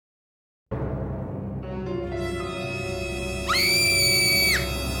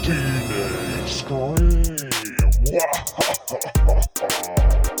Scream.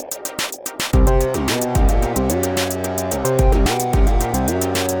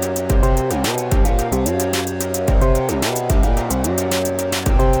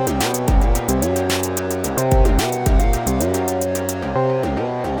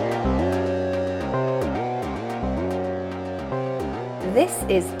 This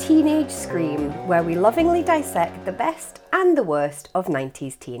is Teenage Scream, where we lovingly dissect the best and the worst of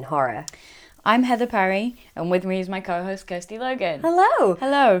 90s teen horror. I'm Heather Parry, and with me is my co-host Kirsty Logan. Hello!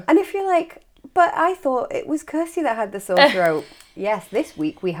 Hello. And if you're like, but I thought it was Kirsty that had the sore throat. Yes, this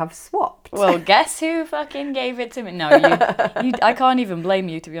week we have swapped. Well, guess who fucking gave it to me? No, I can't even blame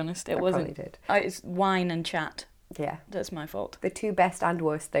you, to be honest. It wasn't. Probably did. It's wine and chat. Yeah. That's my fault. The two best and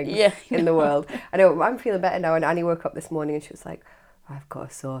worst things Yeah. in the world. I know, I'm feeling better now, and Annie woke up this morning and she was like, I've got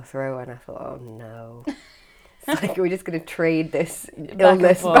a sore throat, and I thought, oh no. It's like we're just going to trade this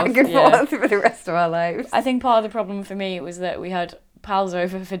illness back and forth for the rest of our lives. I think part of the problem for me was that we had pals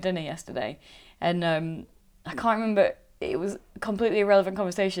over for dinner yesterday, and I can't remember, it was a completely irrelevant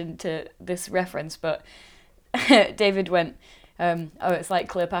conversation to this reference, but David went, oh, it's like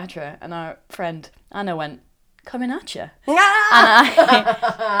Cleopatra, and our friend Anna went, coming at you. And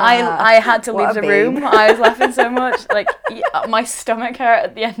I had to leave the room. I was laughing so much. Like, my stomach hurt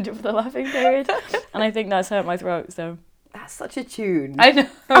at the end of the laughing period. And I think that's hurt my throat, so. That's such a tune. I know.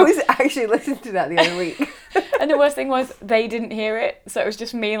 I was actually listening to that the other week. And the worst thing was, they didn't hear it. So it was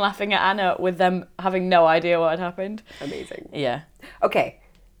just me laughing at Anna with them having no idea what had happened. Amazing. Yeah. Okay.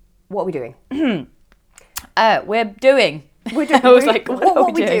 What are we doing? We're doing... I was like,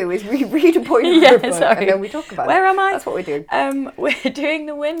 what we do is we read a point of Yeah, a book sorry. and then we talk about it. Where am I? That's what we're doing. We're doing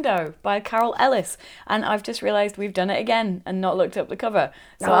The Window by Carol Ellis, and I've just realised we've done it again and not looked up the cover.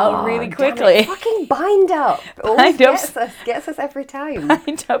 So I'll really quickly. Fucking bind up. It always gets us every time.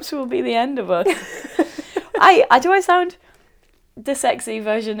 Bind ups will be the end of us. I sound the sexy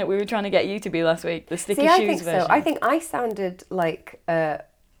version that we were trying to get you to be last week, the sticky shoes I think version. so. I think I sounded like someone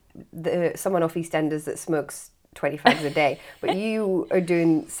off EastEnders that smokes 20 fags a day, but you are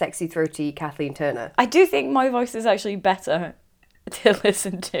doing sexy throaty Kathleen Turner. I do think my voice is actually better to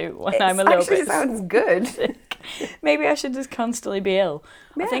listen to when I'm a little bit sounds good. sick. Maybe I should just constantly be ill.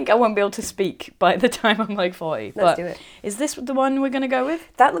 Yeah. I think I won't be able to speak by the time I'm like 40. Let's do it. Is this the one we're going to go with?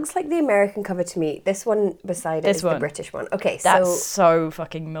 That looks like the American cover to me. This one beside it is the British one. Okay, That's so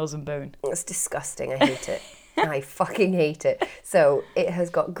fucking Mills and Boon. It's disgusting. I hate it. I fucking hate it. So it has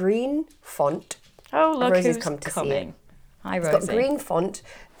got green font. Oh, look Rosie's who's come to coming. see it. Hi, It's Rosie. got green font.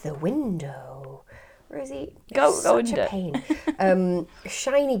 The Window. Rosie, Go such into a it. pain.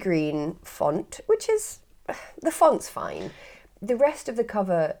 Shiny green font, which is... The font's fine. The rest of the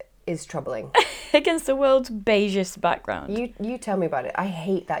cover is troubling. Against the world's beigest background. You tell me about it. I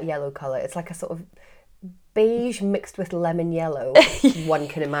hate that yellow colour. It's like a sort of beige mixed with lemon yellow. One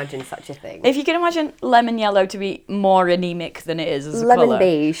can imagine such a thing. If you can imagine lemon yellow to be more anemic than it is as a Lemon colour.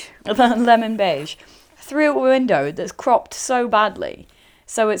 beige. Lemon beige. Through a window that's cropped so badly.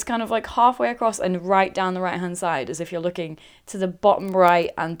 So it's kind of like halfway across and right down the right-hand side, as if you're looking to the bottom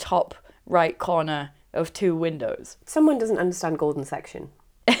right and top right corner of two windows. Someone doesn't understand golden section.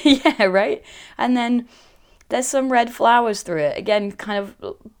 Yeah, right? And then there's some red flowers through it. Again, kind of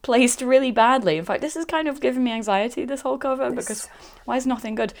placed really badly. In fact, this is kind of giving me anxiety, this whole cover, because why is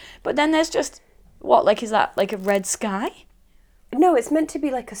nothing good? But then there's just, is that like a red sky? No, it's meant to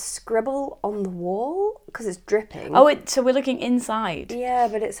be like a scribble on the wall because it's dripping. Oh, so we're looking inside. Yeah,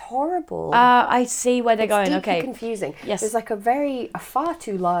 but it's horrible. I see where they're going. Deeply Okay. confusing. Yes. There's like a far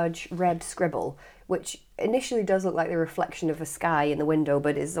too large red scribble, which initially does look like the reflection of a sky in the window,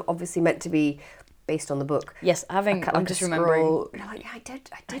 but is obviously meant to be based on the book. Yes, I'm just remembering. No, I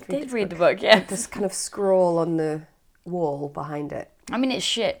did read the book, yeah. This kind of scroll on the wall behind it. I mean, it's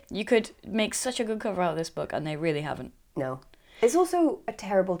shit. You could make such a good cover out of this book, and they really haven't. No. It's also a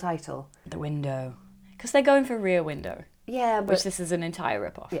terrible title. The Window. Because they're going for Rear Window. Yeah, but... Which this is an entire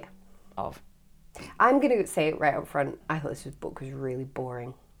rip-off. Yeah. Of. I'm going to say it right up front. I thought this book was really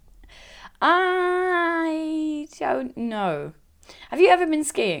boring. I don't know. Have you ever been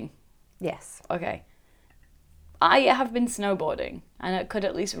skiing? Yes. Okay. I have been snowboarding, and I could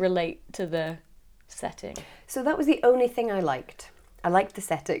at least relate to the setting. So that was the only thing I liked. I liked the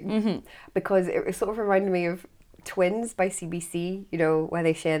setting because it sort of reminded me of Twins by CBC, you know, where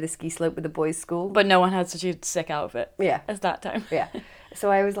they share the ski slope with the boys' school. But no one had such a sick outfit. Yeah. As that time. Yeah.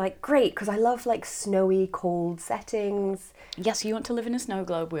 So I was like, great, because I love like snowy, cold settings. Yes, you want to live in a snow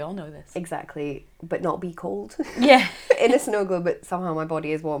globe. We all know this. Exactly, but not be cold. Yeah. In a snow globe, but somehow my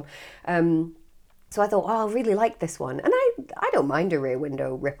body is warm. So I thought, oh, I really like this one. And I don't mind a Rear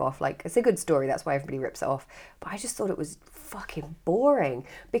Window rip-off. Like, it's a good story. That's why everybody rips it off. But I just thought it was fucking boring.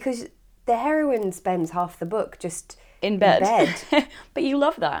 Because the heroine spends half the book just in bed. But you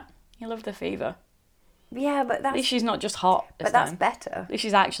love that. You love the fever. Yeah, but At least she's not just hot this But that's time. better. At least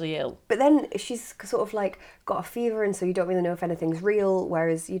she's actually ill. But then she's sort of like got a fever, and so you don't really know if anything's real,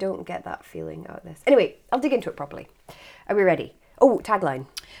 whereas you don't get that feeling out of this. Anyway, I'll dig into it properly. Are we ready? Oh, tagline.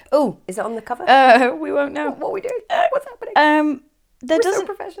 Oh, Is it on the cover? we won't know. What are we doing? What's happening? There We're so doesn't.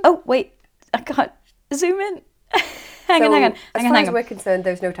 professional. Oh wait, I can't zoom in. hang on. As far as we're concerned,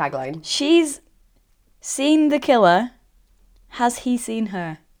 there's no tagline. She's seen the killer. Has he seen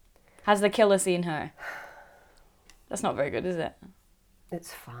her? Has the killer seen her? That's not very good, is it?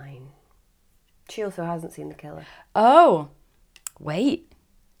 It's fine. She also hasn't seen the killer. Oh, wait.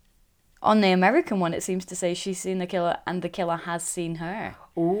 On the American one, it seems to say she's seen the killer and the killer has seen her.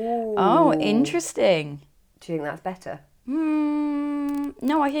 Ooh. Oh, interesting. Do you think that's better?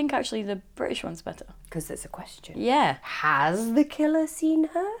 No, I think actually the British one's better. Because it's a question. Yeah. Has the killer seen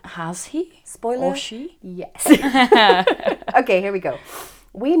her? Has he? Spoiler. Or she? Yes. Okay, here we go.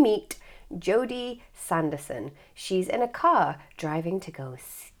 We meet Jodie Sanderson. She's in a car driving to go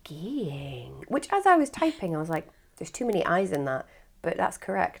skiing. Which, as I was typing, I was like, there's too many I's in that. But that's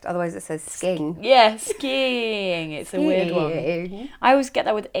correct. Otherwise it says skiing. Yeah, skiing. It's a weird one. I always get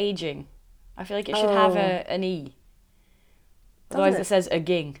that with aging. I feel like it should have an E. Otherwise it says a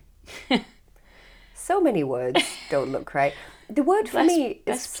ging. So many words don't look right. The word for me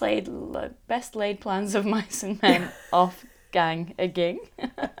is... Best laid plans of mice and men off gang a ging.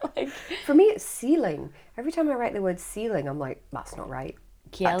 For me it's ceiling. Every time I write the word ceiling, I'm like, that's not right.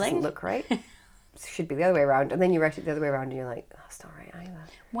 That doesn't look right. It should be the other way around. And then you write it the other way around and you're like, that's not right either.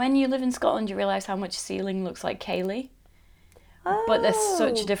 When you live in Scotland, you realise how much ceiling looks like Kaylee. Oh, but they're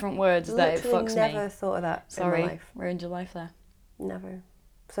such different words that it fucks me. Never thought of that Sorry, in my life. ruined your life there. Never.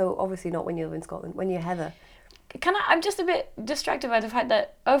 So obviously not when you live in Scotland. When you're Heather. I'm just a bit distracted by the fact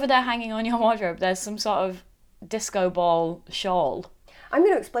that over there hanging on your wardrobe, there's some sort of disco ball shawl. I'm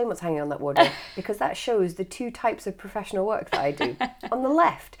going to explain what's hanging on that wardrobe because that shows the two types of professional work that I do. On the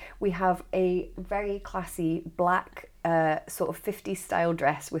left, we have a very classy black sort of 50s style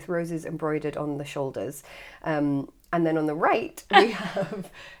dress with roses embroidered on the shoulders. And then on the right, we have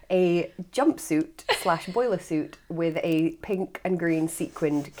a jumpsuit / boiler suit with a pink and green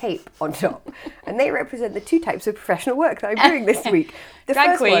sequined cape on top. And they represent the two types of professional work that I'm doing this week. The drag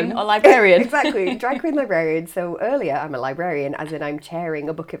first queen one, or librarian. Exactly, drag queen librarian. So earlier I'm a librarian, as in I'm chairing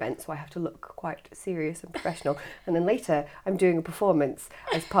a book event, so I have to look quite serious and professional. And then later I'm doing a performance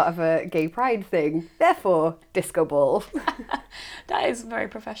as part of a gay pride thing. Therefore, disco ball. That is very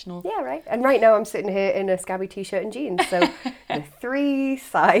professional. Yeah, right. And right now I'm sitting here in a scabby t-shirt and jeans. So the three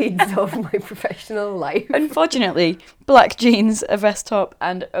sides of my professional life. Unfortunately, black jeans, a vest top,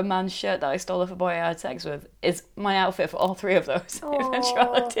 and a man's shirt that I stole off a boy I had sex with is my outfit for all three of those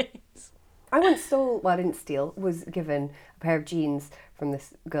eventualities. I once I didn't steal, was given a pair of jeans from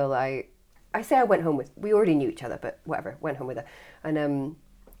this girl I say I went home with. We already knew each other, but whatever, went home with her. And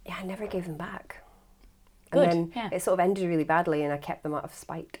I never gave them back. Good, and then it sort of ended really badly and I kept them out of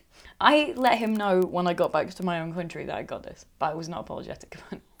spite. I let him know when I got back to my own country that I got this, but I was not apologetic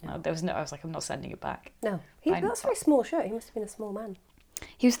about it. No, I was like, I'm not sending it back. No. That's a very small shirt. He must have been a small man.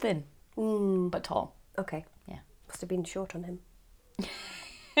 He was thin, but tall. Okay. Yeah. Must have been short on him.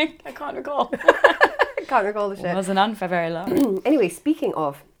 I can't recall. I can't recall the shirt. It wasn't on for very long. Anyway, speaking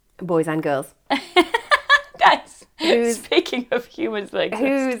of boys and girls. Speaking of humans that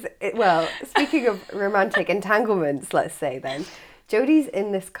exist. Speaking of romantic entanglements, let's say then, Jodie's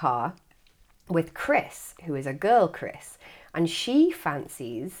in this car with Chris, who is a girl Chris, and she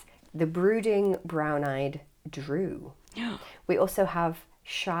fancies the brooding, brown-eyed Drew. We also have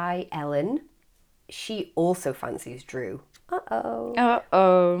shy Ellen. She also fancies Drew. Uh-oh.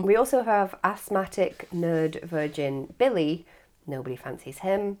 Uh-oh. We also have asthmatic nerd virgin Billy. Nobody fancies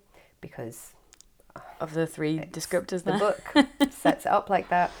him because... of the three descriptors there. The book sets it up like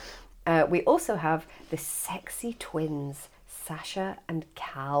that. We also have the sexy twins, Sasha and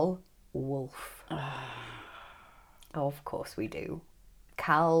Cal Wolf. Of course we do.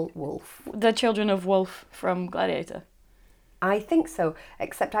 Cal Wolf. The children of Wolf from Gladiator. I think so,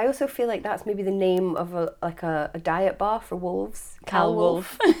 except I also feel like that's maybe the name of a diet bar for wolves. Cal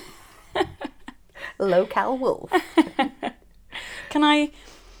Wolf. Low Cal Wolf. Can I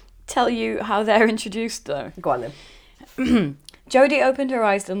tell you how they're introduced though? Go on then. Jodie opened her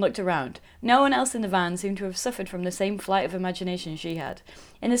eyes and looked around. No one else in the van seemed to have suffered from the same flight of imagination she had.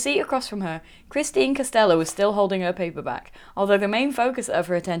 In the seat across from her, Christine Costello was still holding her paperback, although the main focus of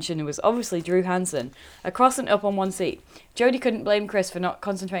her attention was obviously Drew Hansen, across and up on one seat. Jodie couldn't blame Chris for not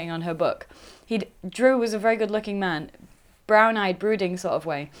concentrating on her book. Drew was a very good-looking man, brown-eyed, brooding sort of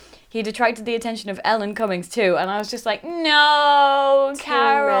way. He'd attracted the attention of Ellen Cummings too, and I was just like, no,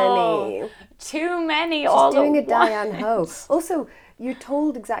 Carol! Too many all at once. She's doing a Diane Ho. Also, you're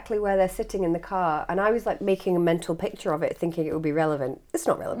told exactly where they're sitting in the car, and I was like making a mental picture of it, thinking it would be relevant. It's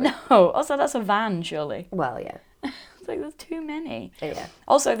not relevant. No, also that's a van, surely. Well, yeah. It's like, there's too many. Yeah.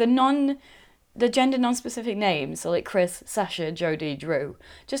 Also, the gender non-specific names, so like Chris, Sasha, Jodie, Drew,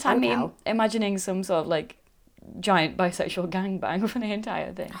 just had me imagining some sort of like giant bisexual gangbang for the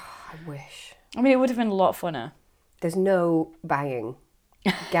entire thing. I wish. I mean, it would have been a lot funner. There's no banging,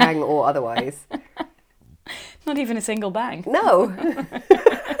 gang or otherwise. Not even a single bang. No.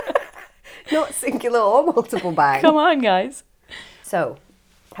 Not singular or multiple bang. Come on, guys. So,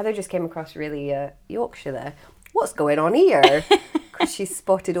 Heather just came across really Yorkshire there. What's going on here? Because she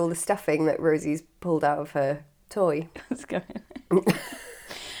spotted all the stuffing that Rosie's pulled out of her toy. What's going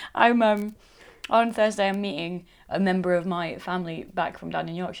on? On Thursday, I'm meeting a member of my family back from down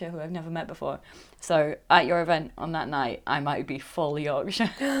in Yorkshire who I've never met before. So at your event on that night, I might be full Yorkshire.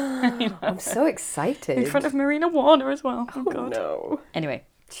 I'm so excited. In front of Marina Warner as well. Oh, God. No. Anyway.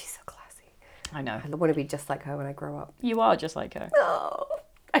 She's so classy. I know. I want to be just like her when I grow up. You are just like her. Oh,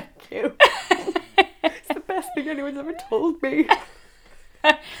 thank you. It's the best thing anyone's ever told me.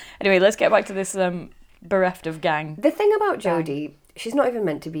 Anyway, let's get back to this bereft of gang. The thing about Jodie, she's not even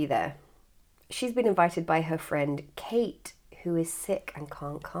meant to be there. She's been invited by her friend Kate, who is sick and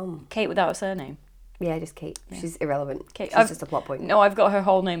can't come. Kate without a surname. Yeah, just Kate. Yeah. She's irrelevant. Kate. She's just a plot point. No, I've got her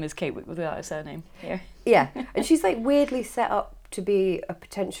whole name is Kate without a surname here. Yeah, and she's like weirdly set up to be a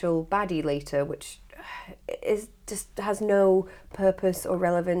potential baddie later, which is just has no purpose or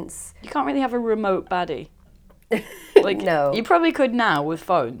relevance. You can't really have a remote baddie. Like, no. You probably could now with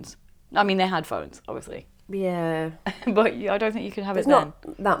phones. I mean, they had phones, obviously. Yeah. But I don't think you could have There's it then.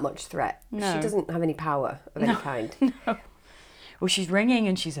 not that much threat. No. She doesn't have any power of any kind. No. Well, she's ringing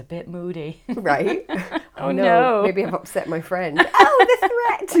and she's a bit moody. Right? Oh, no. Maybe I've upset my friend. Oh, the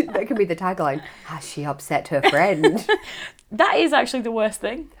threat! That could be the tagline. Has she upset her friend? That is actually the worst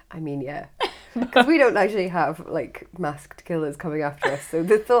thing. I mean, yeah. Because we don't actually have, like, masked killers coming after us. So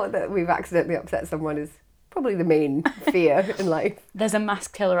the thought that we've accidentally upset someone is probably the main fear in life. There's a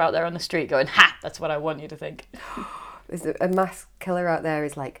masked killer out there on the street going, ha, that's what I want you to think. There's a masked killer out there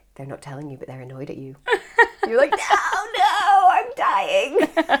is like, they're not telling you, but they're annoyed at you. You're like, no, I'm dying.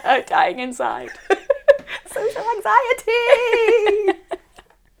 I'm dying inside. Social anxiety.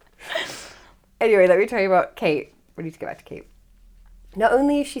 Anyway, let me tell you about Kate. We need to get back to Kate. Not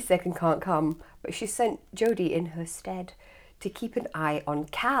only is she sick and can't come, but she sent Jodie in her stead to keep an eye on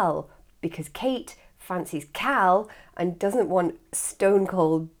Cal, because Kate fancies Cal and doesn't want Stone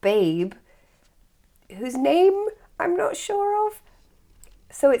Cold Babe, whose name I'm not sure of.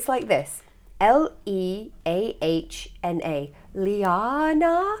 So it's like this. Leahna.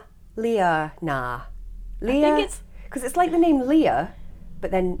 Leah. I think it's... Because it's like the name Leah,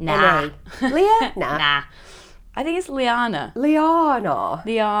 but then Nah. N-A. Leah? Nah. Nah. I think it's Liana. Liana.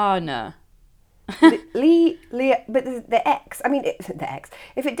 Liana. Leah, but the X, I mean, the X.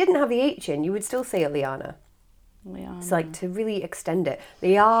 If it didn't have the H in, you would still say it Liana. Liana. It's like to really extend it.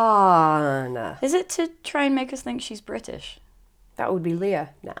 Liana. Is it to try and make us think she's British? That would be Leah.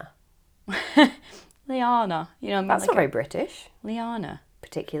 Nah. Liana. You know, That's like not very British, Liana.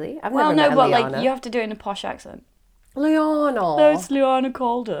 particularly. I've Well, never no, met but a Liana. like you have to do it in a posh accent. Liana. That's Liana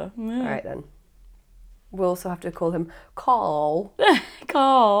Calder. Yeah. All right then. We'll also have to call him Carl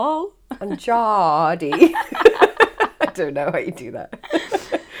Carl. and Jardy. I don't know how you do that.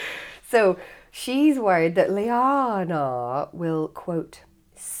 So she's worried that Liana will, quote,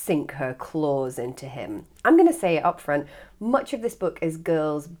 sink her claws into him. I'm going to say it up front. Much of this book is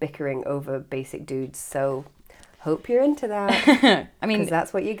girls bickering over basic dudes, so hope you're into that. I mean, because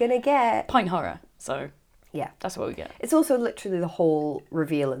that's what you're going to get. point horror. So Yeah. that's what we get. It's also literally the whole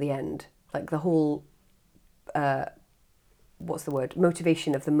reveal at the end. Like the whole, what's the word?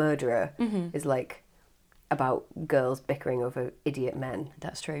 Motivation of the murderer is like about girls bickering over idiot men.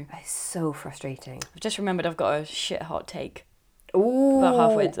 That's true. It's so frustrating. I've just remembered I've got a shit hot take. Ooh. About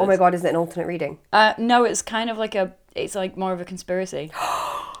halfway into Oh my this. God, is it an alternate reading? No, it's kind of like it's like more of a conspiracy.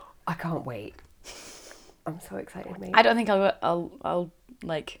 I can't wait. I'm so excited, mate. I don't think I'll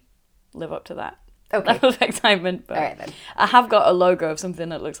like live up to that Okay. level of excitement. But All right then. I have got a logo of something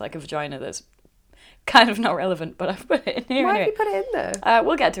that looks like a vagina that's kind of not relevant, but I've put it in here Why anyway. have you put it in there?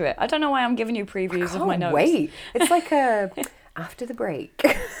 We'll get to it. I don't know why I'm giving you previews of my notes. Wait. It's like a after the break.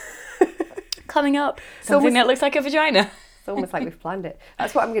 Coming up, something that looks like a vagina. It's almost like we've planned it.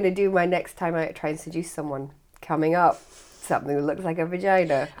 That's what I'm going to do my next time I try and seduce someone. Coming up, something that looks like a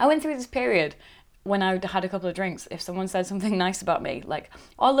vagina. I went through this period when I had a couple of drinks. If someone said something nice about me, like,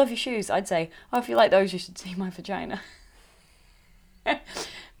 oh, I love your shoes, I'd say, oh, if you like those, you should see my vagina.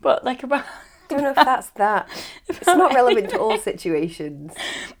 But like about... I don't know if that's that. It's not relevant to all situations.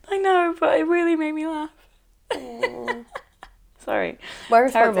 I know, but it really made me laugh. Sorry. My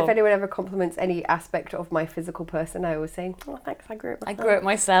response, Terrible. if anyone ever compliments any aspect of my physical person, I always say, oh, thanks, I grew it myself. I grew it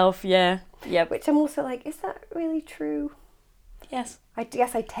myself, yeah. Yep. Which I'm also like, is that really true? Yes.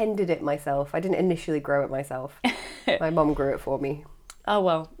 Yes, I tended it myself. I didn't initially grow it myself. My mum grew it for me. Oh,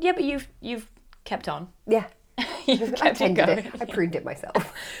 well. Yeah, but you've kept on. Yeah. You've I kept it tended going. it. I pruned it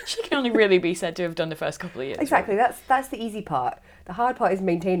myself. She can only really be said to have done the first couple of years. Exactly. That's the easy part. The hard part is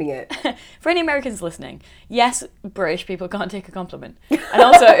maintaining it. For any Americans listening, yes, British people can't take a compliment. And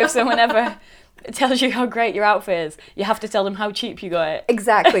also, if someone ever tells you how great your outfit is, you have to tell them how cheap you got it.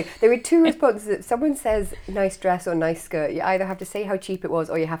 Exactly. There are two responses. If someone says nice dress or nice skirt, you either have to say how cheap it was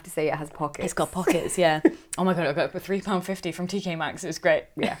or you have to say it has pockets. It's got pockets, yeah. Oh my god, I got it for £3.50 from TK Maxx. It was great.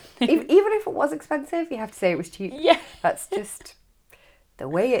 Yeah. Even if it was expensive, you have to say it was cheap. Yeah. That's just the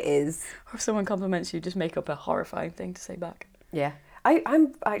way it is. Or if someone compliments you, just make up a horrifying thing to say back. Yeah.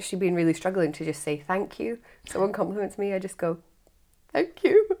 I'm actually been really struggling to just say thank you. If someone compliments me, I just go, thank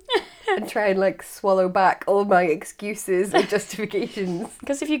you. And try and like swallow back all my excuses and justifications.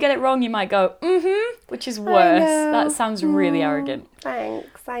 Because if you get it wrong, you might go, which is worse. know. That sounds really arrogant.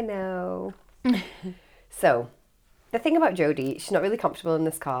 Thanks, I know. So, the thing about Jodie, she's not really comfortable in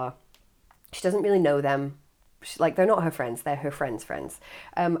this car. She doesn't really know them. They're not her friends, they're her friends' friends.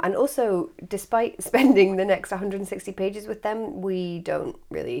 And also, despite spending the next 160 pages with them, we don't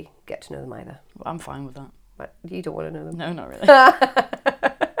really get to know them either. Well, I'm fine with that. But you don't want to know them? No, not really.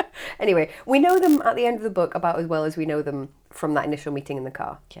 Anyway, we know them at the end of the book about as well as we know them from that initial meeting in the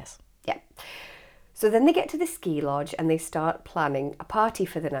car. Yes. Yeah. So then they get to the ski lodge and they start planning a party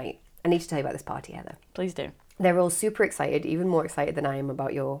for the night. I need to tell you about this party, Heather. Please do. They're all super excited, even more excited than I am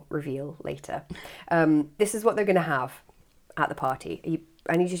about your reveal later. This is what they're going to have at the party.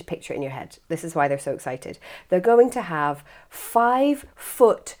 I need you to picture it in your head. This is why they're so excited. They're going to have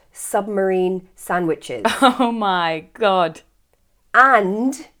 5-foot submarine sandwiches. Oh my god.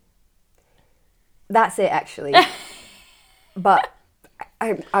 And that's it, actually. But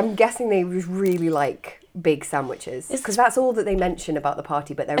I'm guessing they really like big sandwiches because that's all that they mention about the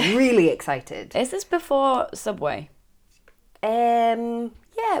party, but they're really excited. Is this before Subway? Yeah,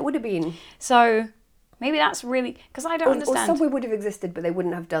 it would have been. So maybe that's really because I don't Or understand. Subway would have existed, but they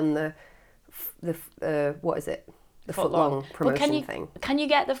wouldn't have done the what is it? The foot long promotion thing. Can you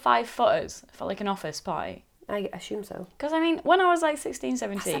get the 5-footers for like an office party? I assume so. Because I mean, when I was like 16,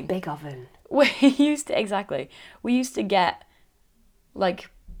 17, That's a big oven. we used to get like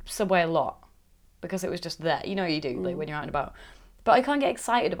Subway a lot because it was just there. You know what you do like when you're out and about. But I can't get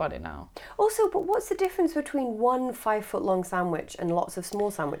excited about it now. Also, but what's the difference between one 5-foot long sandwich and lots of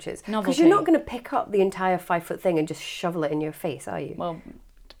small sandwiches? Because Novelty. you're not going to pick up the entire 5-foot thing and just shovel it in your face, are you? Well,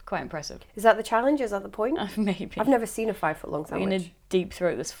 quite impressive. Is that the challenge? Is that the point? Maybe. I've never seen a 5-foot long I'm sandwich. gonna deep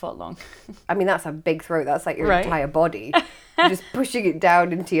throat this foot long. I mean, that's a big throat. That's like your Right. entire body. You're just pushing it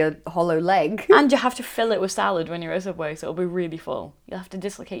down into your hollow leg. And you have to fill it with salad when you're at Subway, so it'll be really full. You'll have to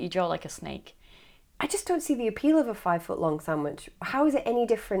dislocate your jaw like a snake. I just don't see the appeal of a 5-foot long sandwich. How is it any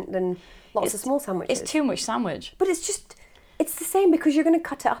different than lots of small sandwiches? It's too much sandwich. But it's the same because you're going to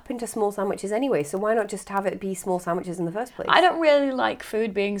cut it up into small sandwiches anyway. So why not just have it be small sandwiches in the first place? I don't really like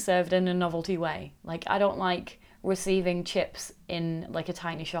food being served in a novelty way. Like, I don't like receiving chips in like a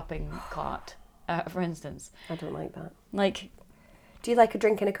tiny shopping cart, for instance. I don't like that. Like, do you like a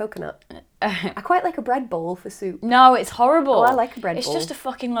drink in a coconut? I quite like a bread bowl for soup. no, it's horrible. Oh, I like a bread It's bowl. just a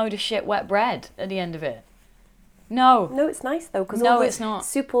fucking load of shit wet bread at the end of it. No. No, it's nice though because No, all the it's not.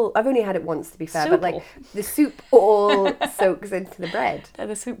 soup all, I've only had it once to be fair, but like Soup. the soup all soaks into the bread. They're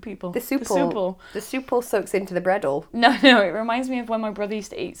the soup people. The soup all. all soaks into the bread all. No, it reminds me of when my brother used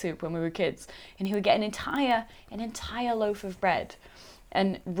to eat soup when we were kids, and he would get an entire loaf of bread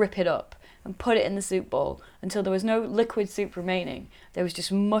and rip it up and put it in the soup bowl until there was no liquid soup remaining. There was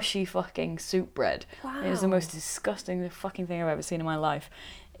just mushy fucking soup bread. It was the Wow. most disgusting fucking thing I've ever seen in my life.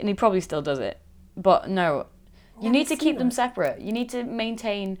 And he probably still does it. But no, you Never need to seen keep them that. separate. You need to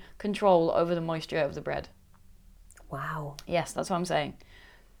maintain control over the moisture of the bread. Wow. Yes, that's what I'm saying.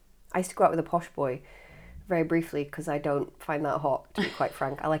 I used to go out with a posh boy very briefly because I don't find that hot, to be quite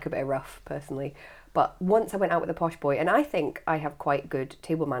frank. I like a bit of rough, personally. But once I went out with a posh boy, and I think I have quite good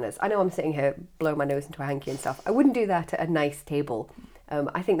table manners. I know I'm sitting here blowing my nose into a hanky and stuff. I wouldn't do that at a nice table.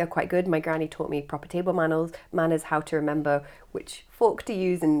 I think they're quite good. My granny taught me proper table manners, how to remember which fork to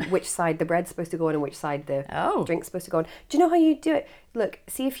use and which side the bread's supposed to go on and which side the drink's supposed to go on. Do you know how you do it? Look,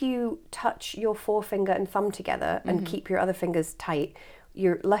 see if you touch your forefinger and thumb together and keep your other fingers tight.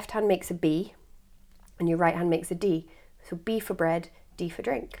 Your left hand makes a B and your right hand makes a D. So B for bread, D for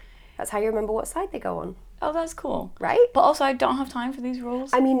drink. That's how you remember what side they go on. Oh, that's cool. Right? But also, I don't have time for these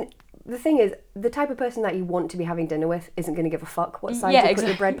rules. I mean, the thing is, the type of person that you want to be having dinner with isn't going to give a fuck what side you put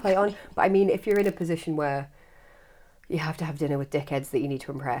your bread plate on. But I mean, if you're in a position where you have to have dinner with dickheads that you need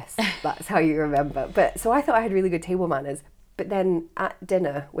to impress, that's how you remember. But so I thought I had really good table manners. But then at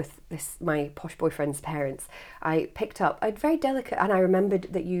dinner with my posh boyfriend's parents, I picked up a very delicate, and I remembered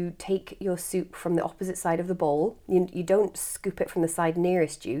that you take your soup from the opposite side of the bowl. You don't scoop it from the side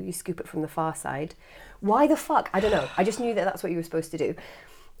nearest you, you scoop it from the far side. Why the fuck? I don't know. I just knew that that's what you were supposed to do.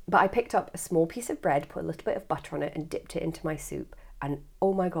 But I picked up a small piece of bread, put a little bit of butter on it and dipped it into my soup. And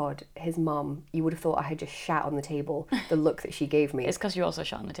oh my God, his mum, you would have thought I had just shat on the table, the look that she gave me. It's because you also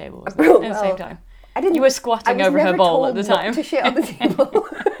shat on the table, wasn't it? At the same time. You were squatting over her bowl at the time. I was never told not to shit on the table.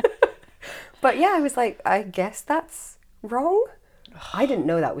 But yeah, I was like, I guess that's wrong. I didn't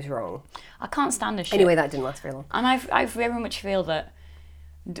know that was wrong. I can't stand this shit. Anyway, that didn't last very long. And I very much feel that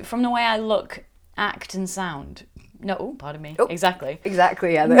from the way I look, act and sound, pardon me. Exactly,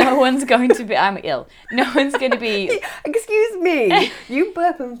 yeah. No one's going to be, I'm ill. No one's going to be... Excuse me. You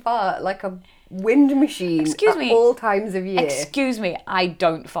burp and fart like a wind machine at all times of year. Excuse me, I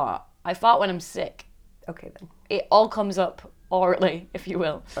don't fart. I fart when I'm sick. Okay, then. It all comes up orally, if you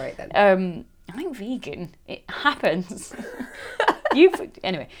will. All right, then. I'm vegan. It happens.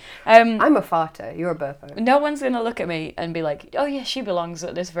 Anyway. I'm a farter. You're a burper. No one's going to look at me and be like, oh yeah, she belongs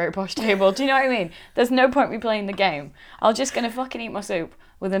at this very posh table. Do you know what I mean? There's no point me playing the game. I'm just going to fucking eat my soup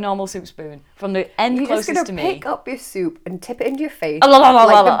with a normal soup spoon from the end closest to me. You're just going to pick up your soup and tip it into your face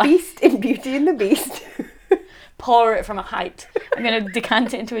like the Beast in Beauty and the Beast. Pour it from a height. I'm going to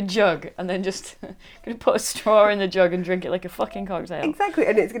decant it into a jug and then just going to put a straw in the jug and drink it like a fucking cocktail. Exactly,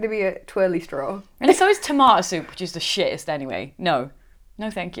 and it's going to be a twirly straw. And it's always tomato soup, which is the shittest anyway. No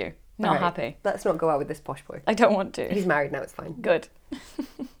thank you. Not happy. Let's not go out with this posh boy. I don't want to. He's married now, it's fine. Good.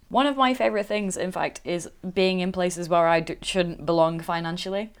 One of my favourite things, in fact, is being in places where I shouldn't belong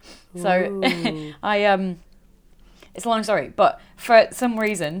financially. So it's a long story, but for some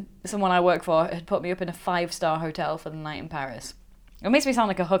reason, someone I work for had put me up in a 5-star hotel for the night in Paris. It makes me sound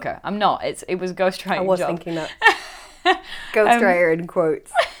like a hooker. I'm not. It was a ghostwriting job. I was thinking that. Ghostwriter in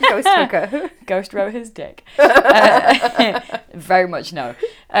quotes. Ghost hooker. Ghost wrote his dick. Very much no.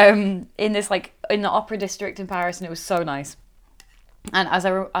 In the opera district in Paris, and it was so nice. And as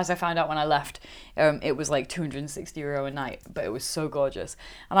I found out when I left, it was like €260 a night, but it was so gorgeous.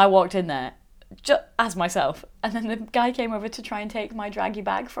 And I walked in there just as myself, and then the guy came over to try and take my draggy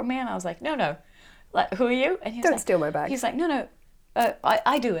bag from me, and I was like, no, like, who are you? And he was Don't steal my bag. He's like, no,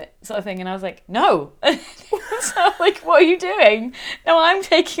 I do it, sort of thing. And I was like, no. So like, what are you doing? No, I'm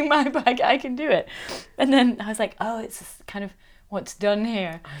taking my bag, I can do it. And then I was like, oh, it's kind of what's done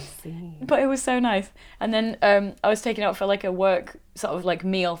here. I see. But it was so nice. And then I was taken out for like a work sort of like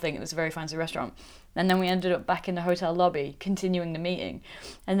meal thing. It was a very fancy restaurant. And then we ended up back in the hotel lobby, continuing the meeting.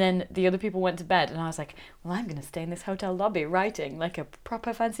 And then the other people went to bed, and I was like, well, I'm going to stay in this hotel lobby writing, like a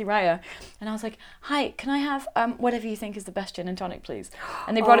proper fancy writer. And I was like, hi, can I have whatever you think is the best gin and tonic, please?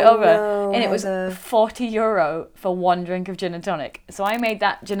 And they brought it over, and it was €40 for one drink of gin and tonic. So I made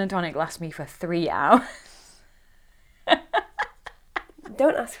that gin and tonic last me for 3 hours.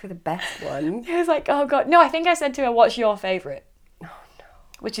 Don't ask for the best one. It was like, oh God. No, I think I said to her, what's your favourite?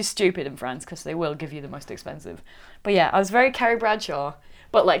 Which is stupid in France because they will give you the most expensive. But yeah, I was very Carrie Bradshaw.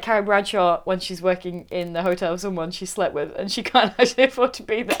 But like Carrie Bradshaw, when she's working in the hotel of someone she slept with and she can't actually afford to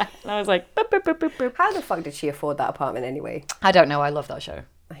be there. And I was like, boop, boop, boop, boop, boop. How the fuck did she afford that apartment anyway? I don't know. I love that show.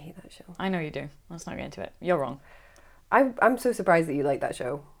 I hate that show. I know you do. Let's not get into it. You're wrong. I'm so surprised that you like that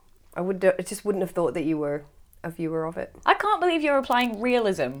show. I just wouldn't have thought that you were a viewer of it. I can't believe you're applying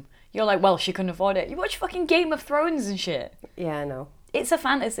realism. You're like, well, she couldn't afford it. You watch fucking Game of Thrones and shit. Yeah, I know. It's a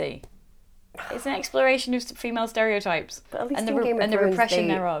fantasy. It's an exploration of female stereotypes. But at least and in Game of and the Thrones, repression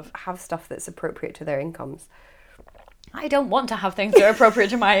they thereof. have stuff that's appropriate to their incomes. I don't want to have things that are appropriate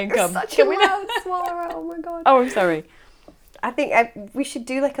to my income. Such a loud swallow. Oh my God. Oh, I'm sorry. I think we should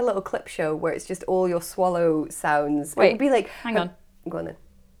do like a little clip show where it's just all your swallow sounds. Wait, it would be like, hang on. Go on then.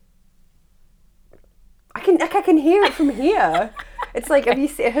 I can hear it from here. It's like, have you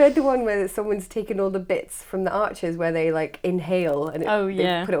heard the one where someone's taken all the bits from the Archers where they like inhale and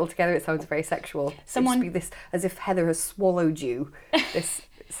they put it all together? It sounds very sexual. Someone It'd just be this, as if Heather has swallowed you. This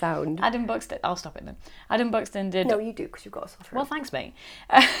sound. Adam Buxton. I'll stop it then. Adam Buxton did. No, you do because you've got a sore throat. Well, thanks, mate.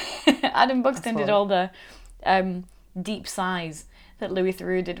 Adam Buxton did all the deep sighs that Louis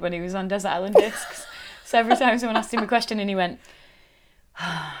Theroux did when he was on Desert Island Discs. So every time someone asked him a question and he went,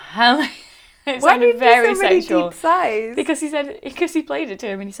 it sounded very sexual. Deep sighs? Because he played it to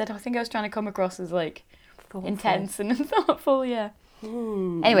him and he said, I think I was trying to come across as like thoughtful. Intense and thoughtful, yeah.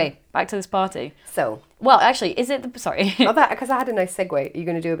 Anyway, back to this party. So, well, actually, is it sorry? Because I had a nice segue. Are you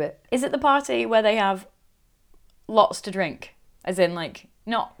going to do a bit? Is it the party where they have lots to drink, as in like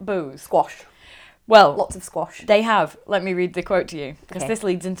not booze? Squash. Well, lots of squash. They have. Let me read the quote to you because this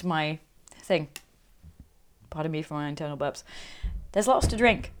leads into my thing. Pardon me for my internal burps. There's lots to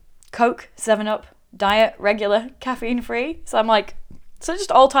drink. Coke, 7-Up, diet, regular, caffeine-free. So I'm like, so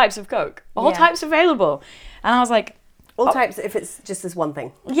just all types of Coke. All types available. And I was like... All types if it's just this one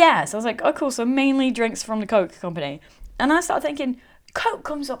thing. Yeah. So I was like, oh, cool. So mainly drinks from the Coke company. And I started thinking, Coke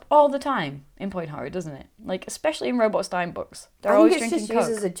comes up all the time in Point Horror, doesn't it? Like, especially in Robot Stein books. They're always drinking Coke. I think it's just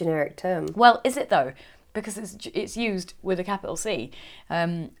used as a generic term. Well, is it though? Because it's used with a capital C.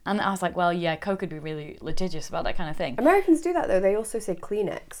 And I was like, well, yeah, Coke would be really litigious about that kind of thing. Americans do that, though. They also say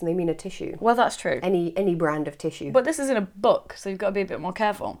Kleenex, and they mean a tissue. Well, that's true. Any brand of tissue. But this is in a book, so you've got to be a bit more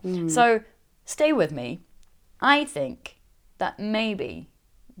careful. So, stay with me. I think that maybe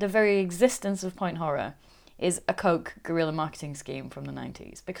the very existence of Point Horror is a Coke guerrilla marketing scheme from the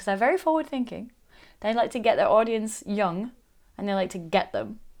 90s. Because they're very forward-thinking. They like to get their audience young, and they like to get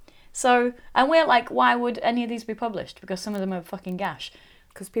them. So, and we're like, why would any of these be published? Because some of them are fucking gash.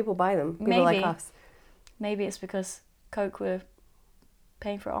 Because people buy them. People like us. Maybe it's because Coke were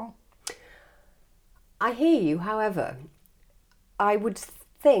paying for it all. I hear you, however, I would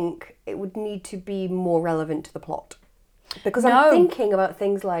think it would need to be more relevant to the plot. Because I'm thinking about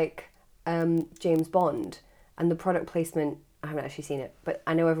things like James Bond and the product placement. I haven't actually seen it, but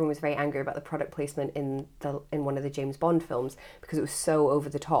I know everyone was very angry about the product placement in one of the James Bond films because it was so over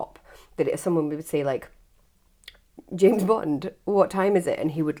the top that someone would say like, James Bond, what time is it?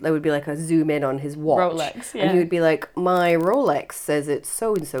 And there would be like a zoom in on his watch. Rolex, yeah. And he would be like, my Rolex says it's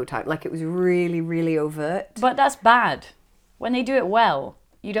so and so time. Like it was really, really overt. But that's bad. When they do it well,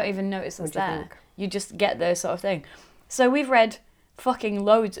 you don't even notice it's there. You just get the sort of thing. So we've read fucking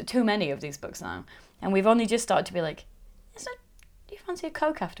too many of these books now, and we've only just started to be like, do you fancy a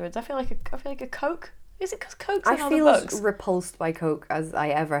Coke afterwards? I feel like a Coke. Is it because Coke's in all the books? I feel as repulsed by Coke as I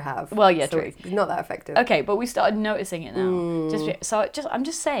ever have. Well, yeah, so true. It's not that effective. Okay, but we started noticing it now. I'm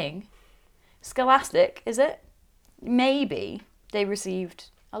just saying, Scholastic, is it? Maybe they received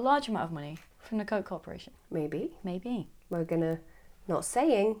a large amount of money from the Coke Corporation. Maybe. We're gonna, not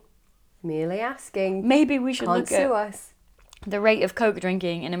saying, merely asking. Maybe we should look at us. The rate of Coke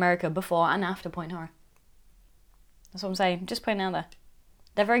drinking in America before and after Point Horror. That's what I'm saying. Just putting it out there.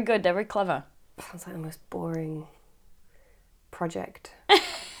 They're very good. They're very clever. Sounds like the most boring project.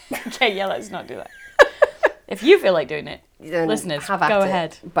 Okay, yeah, let's not do that. If you feel like doing it, listeners, go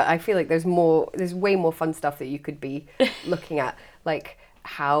ahead. But I feel like there's way more fun stuff that you could be looking at. Like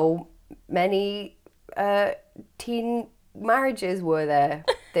how many teen marriages were there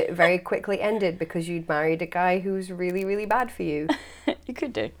that very quickly ended because you'd married a guy who's really, really bad for you. You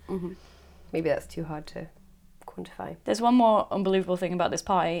could do. Mm-hmm. Maybe that's too hard to quantify. There's one more unbelievable thing about this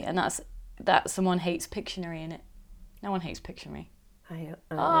party, and that's that someone hates Pictionary in it. No one hates Pictionary. I don't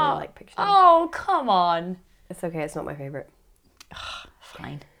really like Pictionary. Oh, come on. It's okay, it's not my favourite.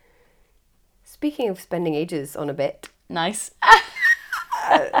 Fine. Speaking of spending ages on a bit. Nice.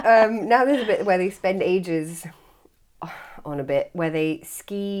 Now there's a bit where they spend ages on a bit, where they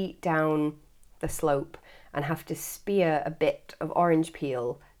ski down the slope and have to spear a bit of orange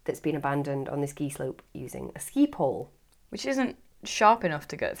peel that's been abandoned on the ski slope using a ski pole. Which isn't sharp enough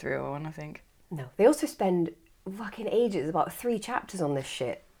to get through one, I think. No. They also spend fucking ages, about 3 chapters on this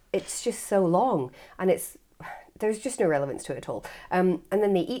shit. It's just so long. And there's just no relevance to it at all. And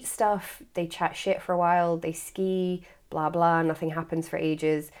then they eat stuff, they chat shit for a while, they ski, blah, blah, nothing happens for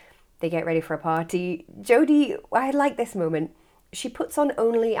ages. They get ready for a party. Jodie, I like this moment. She puts on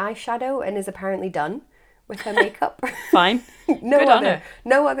only eyeshadow and is apparently done with her makeup. Fine. No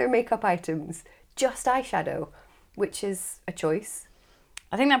other makeup items, just eyeshadow, which is a choice.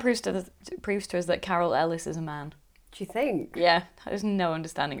 I think that proves to us that Carol Ellis is a man. Do you think? Yeah, there's no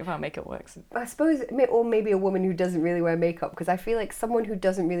understanding of how makeup works. I suppose, or maybe a woman who doesn't really wear makeup, because I feel like someone who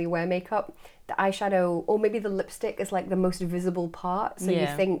doesn't really wear makeup, the eyeshadow, or maybe the lipstick is like the most visible part, so you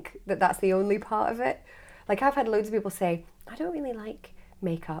think that that's the only part of it. Like I've had loads of people say, I don't really like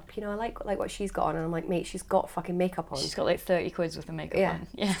makeup. You know, I like what she's got on, and I'm like, mate, she's got fucking makeup on. She's got like 30 quid's worth of makeup on.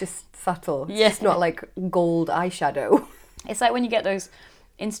 Yeah, it's just subtle. It's Yeah. just not like gold eyeshadow. It's like when you get those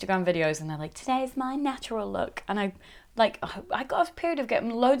Instagram videos and they're like, today's my natural look. And I got a period of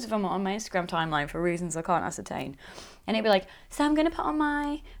getting loads of them on my Instagram timeline for reasons I can't ascertain. And it'd be like, so I'm going to put on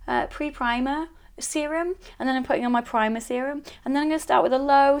my pre-primer serum, and then I'm putting on my primer serum, and then I'm going to start with a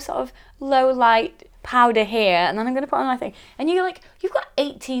low light powder here, and then I'm going to put on my thing. And you're like, you've got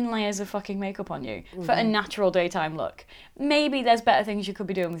 18 layers of fucking makeup on you for a natural daytime look. Maybe there's better things you could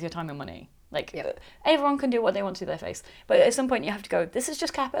be doing with your time and money. Like, everyone can do what they want to their face. But at some point you have to go, this is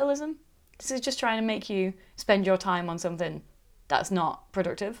just capitalism. This is just trying to make you spend your time on something that's not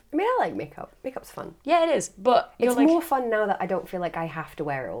productive. I mean, I like makeup. Makeup's fun. Yeah, it is. But it's like, more fun now that I don't feel like I have to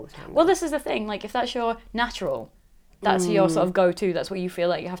wear it all the time. Well, this is the thing. Like, if that's your natural, that's your sort of go-to, that's what you feel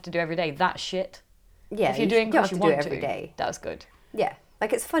like you have to do every day, that's shit. Yeah, if you're doing because you want to do it every day. That's good. Yeah,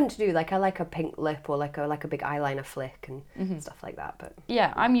 like it's fun to do. Like I like a pink lip or like a big eyeliner flick and stuff like that. But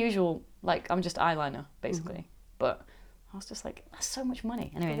yeah, I'm just eyeliner basically. But I was just like, that's so much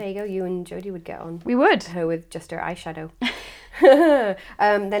money. Anyway, well, there you go. You and Jodie would get on. We would. Her with just her eyeshadow. Then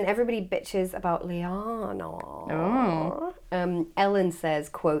everybody bitches about Liana. Oh. Ellen says,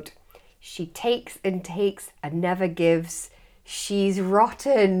 quote, "She takes and takes and never gives. She's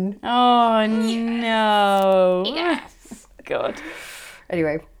rotten." Oh, no. Yes. God.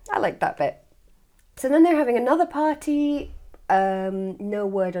 Anyway, I like that bit. So then they're having another party. No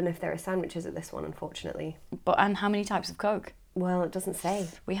word on if there are sandwiches at this one, unfortunately. And how many types of Coke? Well, it doesn't say.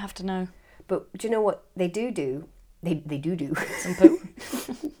 We have to know. But do you know what they do? They do. Some poo?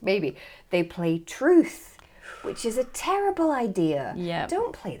 Maybe. They play truth, which is a terrible idea. Yeah.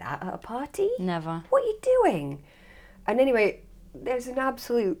 Don't play that at a party. Never. What are you doing? And anyway, there's an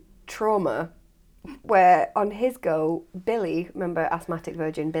absolute trauma where on his go, Billy, remember asthmatic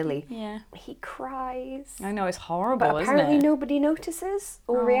virgin Billy? Yeah. He cries. I know, it's horrible, But apparently isn't it? nobody notices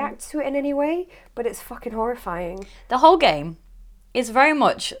or reacts to it in any way, but it's fucking horrifying. The whole game is very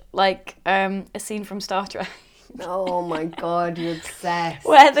much like a scene from Star Trek. Oh my god, you're obsessed.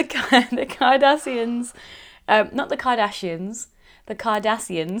 Where the Cardassians, not the Kardashians, the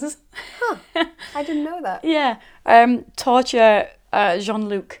Cardassians. Huh, I didn't know that. Yeah, torture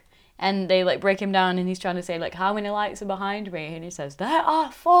Jean-Luc, and they like break him down, and he's trying to say like, how many lights are behind me? And he says, there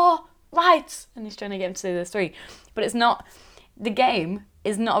are 4 lights, and he's trying to get him to say there's 3. But it's not. The game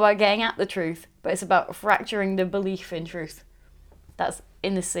is not about getting at the truth, but it's about fracturing the belief in truth. That's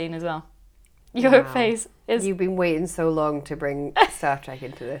in this scene as well. Your face is... You've been waiting so long to bring Star Trek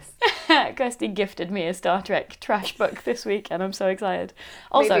into this. Kirsty gifted me a Star Trek trash book this week, and I'm so excited.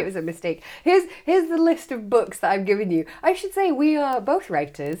 Also, maybe it was a mistake. Here's the list of books that I've given you. I should say we are both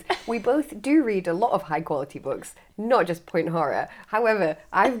writers. We both do read a lot of high quality books, not just point horror. However,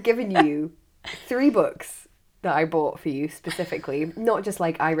 I've given you 3 books that I bought for you specifically. Not just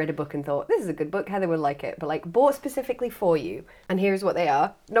like I read a book and thought, this is a good book, Heather would like it, but like bought specifically for you. And here's what they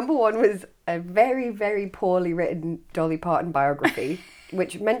are. Number 1 was a very, very poorly written Dolly Parton biography,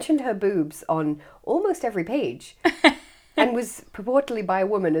 which mentioned her boobs on almost every page. And was purportedly by a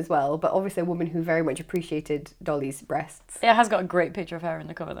woman as well, but obviously a woman who very much appreciated Dolly's breasts. it has got a great picture of her in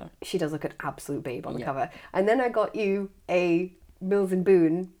the cover though. She does look an absolute babe on the cover. And then I got you a Mills and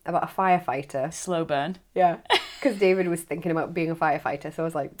Boon about a firefighter. Slow burn. Yeah. Because David was thinking about being a firefighter, so I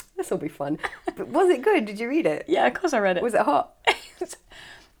was like, this will be fun. But was it good? Did you read it? Yeah, of course I read it. Was it hot?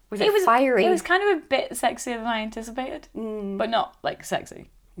 Was it fiery? It was kind of a bit sexier than I anticipated, but not like sexy.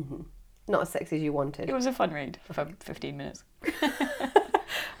 Mm-hmm. Not as sexy as you wanted. It was a fun read for 15 minutes.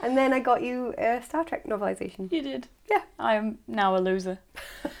 And then I got you a Star Trek novelisation. You did. Yeah. I am now a loser.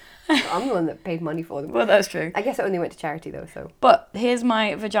 I'm the one that paid money for them. Well, that's true. I guess it only went to charity though, so. But here's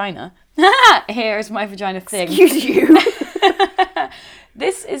my vagina. Here's my vagina thing. Excuse you.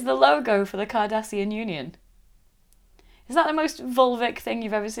 This is the logo for the Cardassian Union. Is that the most vulvic thing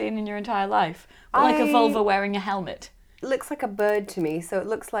you've ever seen in your entire life? But like a vulva wearing a helmet. It looks like a bird to me, so it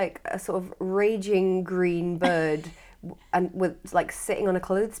looks like a sort of raging green bird and with like sitting on a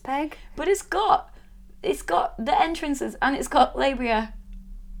clothes peg. But it's got the entrances and it's got labia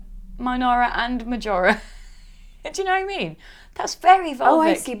minora and majora. Do you know what I mean? That's very vulvic. Oh,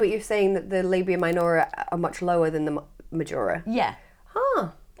 I see, but you're saying that the labia minora are much lower than the majora. Yeah. Huh.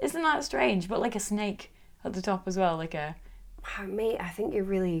 Isn't that strange? But like a snake at the top as well, like a... Wow, mate, I think you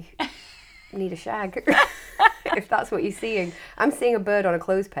really need a shag. If that's what you're seeing. I'm seeing a bird on a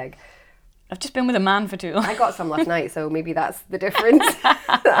clothes peg. I've just been with a man for too long. I got some last night, so maybe that's the difference.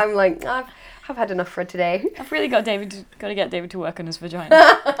 I'm like, I've had enough for today. I've really got to get David to work on his vagina.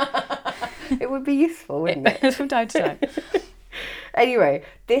 It would be useful, wouldn't it? From time to time. Anyway,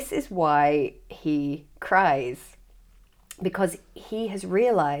 this is why he cries. Because he has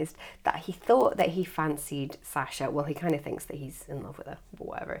realised that he thought that he fancied Sasha. Well, he kind of thinks that he's in love with her, but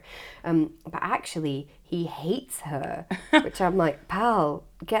whatever. But actually, he hates her. Which I'm like, pal,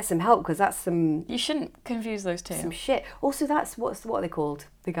 get some help, because that's some... You shouldn't confuse those two. Some shit. Also, that's... What are they called?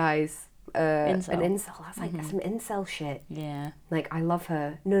 The guys... Incel. An incel. That's like some incel shit. Yeah. Like, I love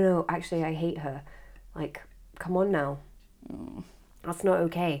her. No, actually, I hate her. Like, come on now. That's not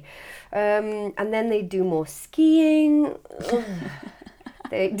okay. And then they do more skiing.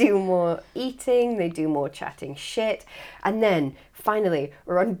 They do more eating. They do more chatting shit. And then, finally,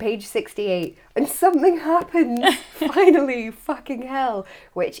 we're on page 68. And something happens. Finally, fucking hell.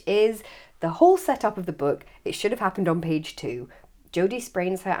 Which is the whole setup of the book. It should have happened on page 2. Jodie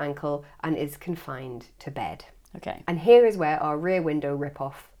sprains her ankle and is confined to bed. Okay. And here is where our Rear Window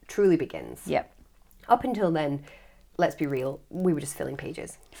ripoff truly begins. Yep. Up until then, let's be real, we were just filling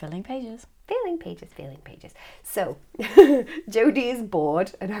pages. Filling pages. Filling pages. So, Jodie is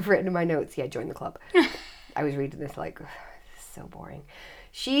bored, and I've written in my notes, join the club. I was reading this like, this is so boring.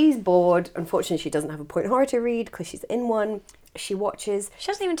 She's bored. Unfortunately, she doesn't have a point horror to read because she's in one. She watches...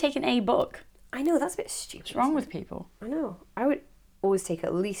 She hasn't even taken a book. I know, that's a bit stupid. What's wrong with people? I know. I would always take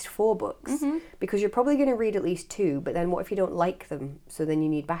at least 4 books because you're probably going to read at least 2, but then what if you don't like them? So then you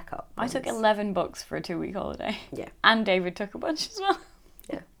need backup. I took 11 books for a 2-week holiday. Yeah. And David took a bunch as well.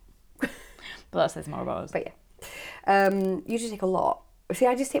 Yeah. But that says more about us. But yeah. You just take a lot. See,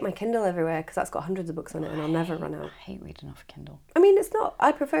 I just take my Kindle everywhere because that's got hundreds of books on it and I'll never run out. I hate reading off a Kindle. I mean, it's not...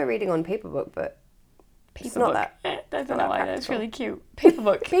 I prefer reading on paper book, but it's not that... I don't know why, that's practical. really cute.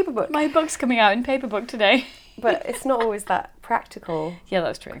 Paperbook. Paperbook. My book's coming out in paperbook today. But it's not always that practical. Yeah,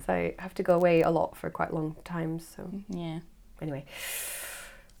 that's true. Because I have to go away a lot for quite long times, so... Yeah. Anyway.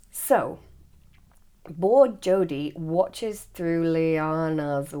 So, bored Jodie watches through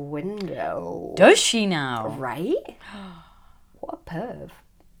Liana's window. Does she now? Right? What a perv.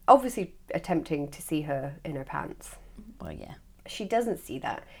 Obviously attempting to see her in her pants. Well, yeah. She doesn't see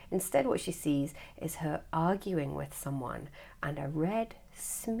that. Instead, what she sees is her arguing with someone and a red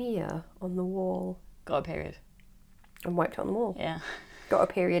smear on the wall. Got a period. And wiped it on the wall. Yeah. Got a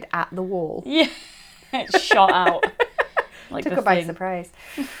period at the wall. Yeah. It shot out. Like Took her by surprise.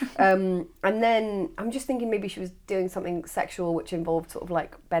 And then I'm just thinking maybe she was doing something sexual which involved sort of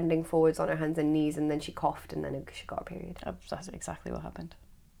like bending forwards on her hands and knees, and then she coughed and then she got a period. That's exactly what happened.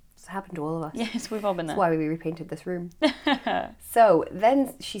 It's happened to all of us. Yes, we've all been there. That's why we repainted this room. So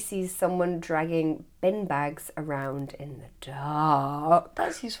then she sees someone dragging bin bags around in the dark.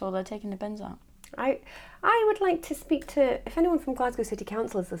 That's useful. They're taking the bins out. I would like to speak to, if anyone from Glasgow City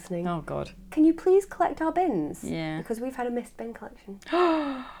Council is listening. Oh, God. Can you please collect our bins? Yeah. Because we've had a missed bin collection.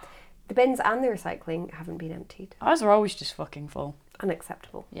 The bins and the recycling haven't been emptied. Ours are always just fucking full.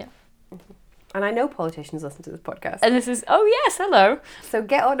 Unacceptable. Yeah. Mm-hmm. And I know politicians listen to this podcast. And this is, oh yes, hello. So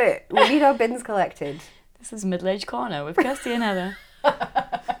get on it. We need our bins collected. This is Middle-Aged Corner with Kirsty and Heather.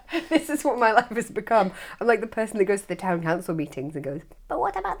 This is what my life has become. I'm like the person that goes to the town council meetings and goes, but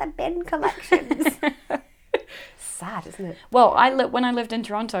what about the bin collections? Sad, isn't it? Well, when I lived in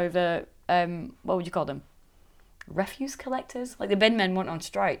Toronto, the, what would you call them? Refuse collectors? Like the bin men went on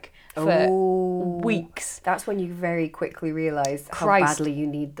strike for weeks. That's when you very quickly realise how Christ. badly you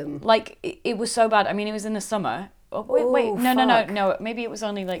need them. Like, it was so bad. I mean, it was in the summer. Oh, wait, no. Maybe it was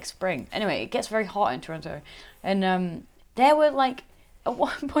only like spring. Anyway, it gets very hot in Toronto. And there were like, at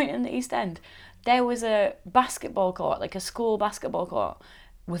one point in the East End, there was a basketball court, like a school basketball court,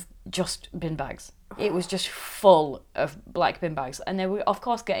 with just bin bags. It was just full of black bin bags. And they were, of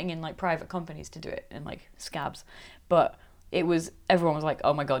course, getting in like private companies to do it in like scabs. But everyone was like,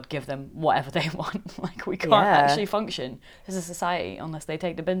 oh my God, give them whatever they want. Like, we can't actually function as a society unless they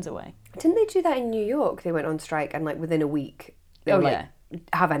take the bins away. Didn't they do that in New York? They went on strike and like within a week, they were like,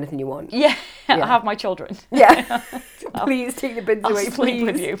 have anything you want. Yeah, I have my children. Yeah. Please take the bins away, I'll sleep please.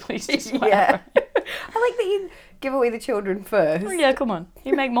 with you, please. Just Yeah. whatever. I like that you give away the children first. Oh, yeah, come on.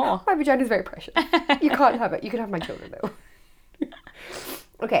 You make more. My vagina's very precious. You can't have it. You can have my children though.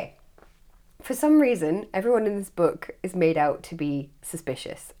 Okay. For some reason, everyone in this book is made out to be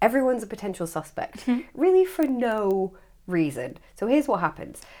suspicious. Everyone's a potential suspect. Really for no reason. So here's what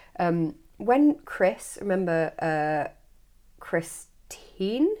happens. When Chris, remember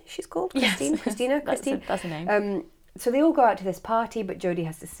Christine, she's called? Christine? Yes. Christina? Christine? That's a name. So they all go out to this party, but Jodie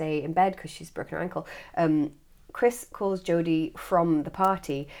has to stay in bed because she's broken her ankle. Chris calls Jodie from the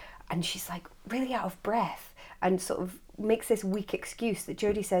party and she's like really out of breath and sort of makes this weak excuse that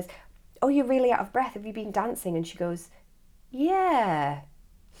Jodie says, oh, you're really out of breath. Have you been dancing? And she goes, yeah.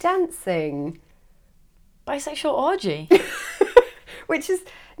 dancing. Bisexual orgy. Which is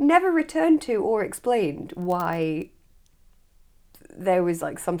never returned to or explained why there was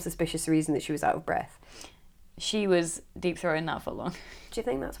like some suspicious reason that she was out of breath. She was deep throating that for long. Do you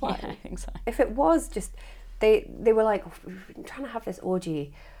think that's why? Yeah, I think so. If it was just, they were like, we've been trying to have this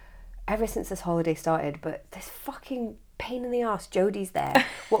orgy ever since this holiday started, but this fucking pain in the ass, Jodie's there.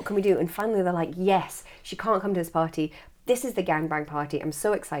 What can we do? And finally they're like, yes, she can't come to this party. This is the gangbang party. I'm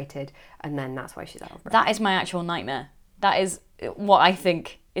so excited. And then that's why she's out of breath. That is my actual nightmare. That is what I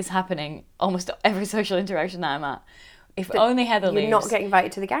think is happening almost every social interaction that I'm at. If only Heather leaves. You're not getting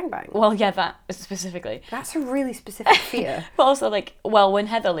invited to the gangbang. Well, yeah, that specifically. That's a really specific fear. But also, like, well, when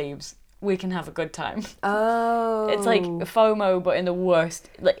Heather leaves, we can have a good time. Oh. It's like FOMO, but in the worst,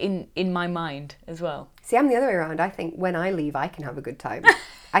 like in my mind as well. See, I'm the other way around. I think when I leave, I can have a good time.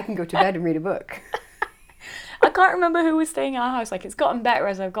 I can go to bed and read a book. I can't remember who was staying at our house. Like, it's gotten better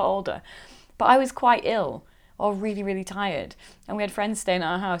as I've got older. But I was quite ill or really, really tired. And we had friends staying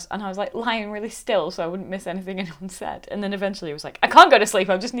at our house. And I was, like, lying really still so I wouldn't miss anything anyone said. And then eventually it was like, I can't go to sleep.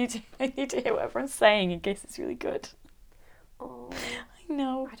 I need to hear what everyone's saying in case it's really good. Oh, I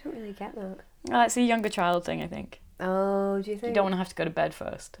know. I don't really get that. It's a younger child thing, I think. Oh, do you think? You don't want to have to go to bed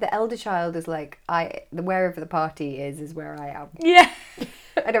first. The elder child is like, wherever the party is where I am. Yeah.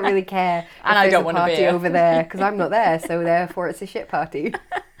 I don't really care. And I don't want to be party over there because I'm not there, so therefore it's a shit party.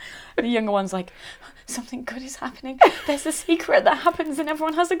 The younger one's like, something good is happening. There's a secret that happens and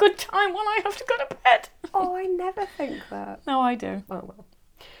everyone has a good time while I have to go to bed. Oh, I never think that. No, I do. Oh, well.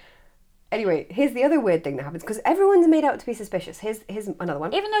 Anyway, here's the other weird thing that happens, because everyone's made out to be suspicious. Here's another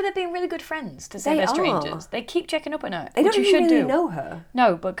one. Even though they're being really good friends to say they're strangers, they keep checking up on her. They which don't you should really do. know her.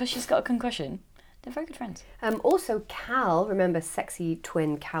 No, but because she's got a concussion, they're very good friends. Also, Cal, remember sexy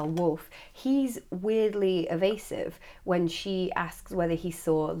twin Cal Wolf, he's weirdly evasive when she asks whether he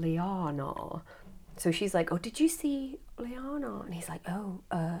saw Liana. So she's like, oh, did you see Liana? And he's like, oh,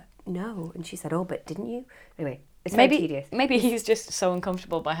 no. And she said, oh, but didn't you? Anyway, it's very tedious. Maybe he's just so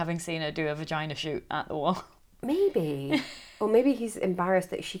uncomfortable by having seen her do a vagina shoot at the wall. Maybe. Or maybe he's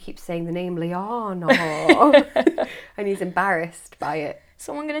embarrassed that she keeps saying the name Liana. And he's embarrassed by it.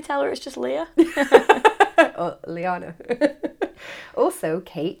 Someone going to tell her it's just Leah? Or Liana. Also,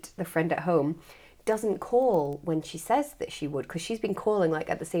 Kate, the friend at home, doesn't call when she says that she would, because she's been calling like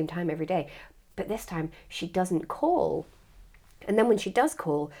at the same time every day. But this time, she doesn't call. And then when she does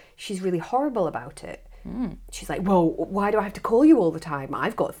call, she's really horrible about it. She's like, well, why do I have to call you all the time?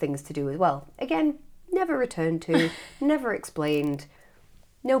 I've got things to do as well. Again, never returned to, never explained.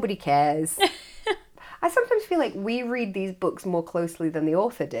 Nobody cares. I sometimes feel like we read these books more closely than the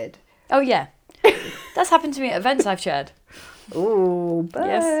author did. Oh, yeah. That's happened to me at events I've shared. Ooh, burn.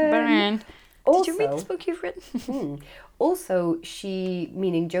 Yes, burn. Also, did you read this book you've written? Also, she,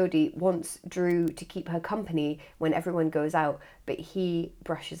 meaning Jodie, wants Drew to keep her company when everyone goes out, but he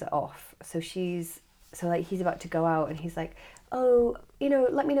brushes it off. So he's about to go out and he's like, oh,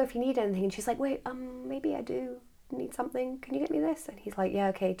 let me know if you need anything. And she's like, wait, maybe I do need something. Can you get me this? And he's like, yeah,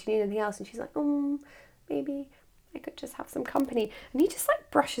 okay. Do you need anything else? And she's like, maybe I could just have some company. And he just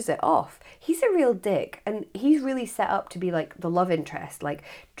like brushes it off. He's a real dick. And he's really set up to be like the love interest. Like,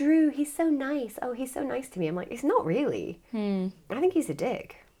 Drew, he's so nice. Oh, he's so nice to me. I'm like, he's not really. I think he's a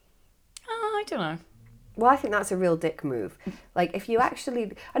dick. Oh, I don't know. Well, I think that's a real dick move. Like, if you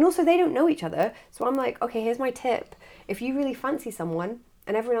actually... And also, they don't know each other. So I'm like, okay, here's my tip. If you really fancy someone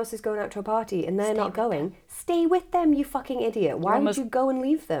and everyone else is going out to a party and they're not going, stay with them, you fucking idiot. Why would you go and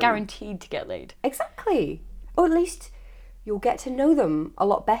leave them? Guaranteed to get laid. Exactly. Or at least you'll get to know them a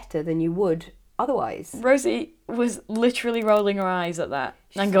lot better than you would otherwise. Rosie was literally rolling her eyes at that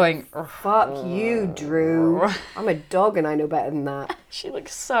and going, fuck you, Drew. I'm a dog and I know better than that. She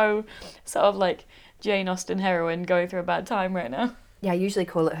looks so sort of like Jane Austen heroine going through a bad time right now. Yeah, I usually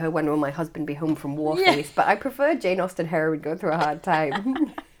call it her when will my husband be home from war face, but I prefer Jane Austen heroine going through a hard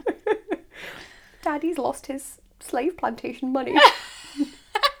time. Daddy's lost his slave plantation money.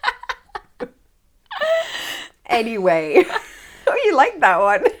 Anyway. Oh, you like that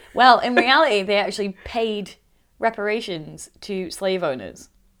one? Well, in reality, they actually paid reparations to slave owners.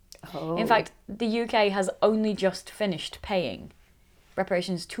 Oh. In fact, the UK has only just finished paying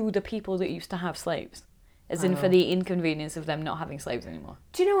reparations to the people that used to have slaves. As in for the inconvenience of them not having slaves anymore.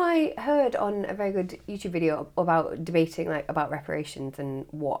 Do you know, I heard on a very good YouTube video about debating about reparations and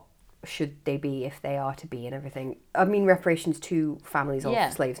what should they be if they are to be and everything. I mean reparations to families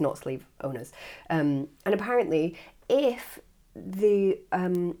of slaves, not slave owners. And apparently if the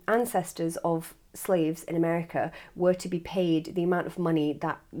ancestors of slaves in America were to be paid the amount of money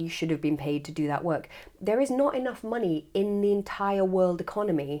that you should have been paid to do that work, there is not enough money in the entire world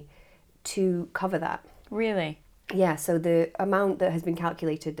economy to cover that. Really? Yeah, so the amount that has been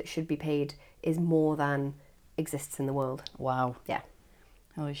calculated that should be paid is more than exists in the world. Wow. Yeah.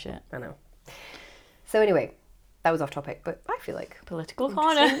 Holy shit. I know. So anyway, that was off topic, but I feel like Political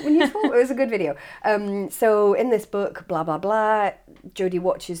corner. and useful. It was a good video. So in this book, blah, blah, blah, Jodie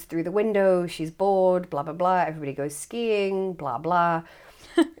watches through the window. She's bored, blah, blah, blah. Everybody goes skiing, blah, blah.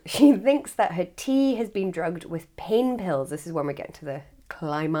 She thinks that her tea has been drugged with pain pills. This is when we get to the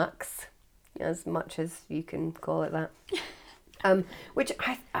climax, as much as you can call it that. Which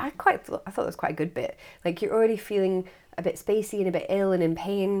I thought was quite a good bit. Like, you're already feeling a bit spacey and a bit ill and in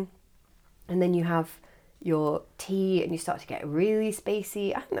pain, and then you have your tea and you start to get really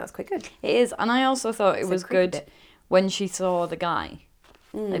spacey. I think that was quite good. It is, and I also thought it was good bit. when she saw the guy.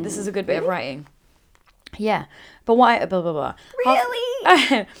 Like, this is a good bit of writing. Yeah, but why? Blah blah blah.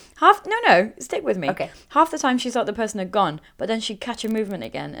 Really? No, stick with me. Okay. Half the time she thought the person had gone, but then she'd catch a movement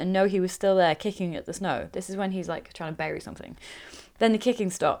again and know he was still there kicking at the snow. This is when he's like trying to bury something. Then the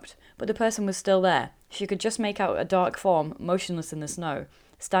kicking stopped, but the person was still there. She could just make out a dark form, motionless in the snow,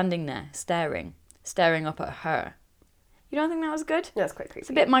 standing there, staring up at her. You don't think that was good? That's quite creepy. It's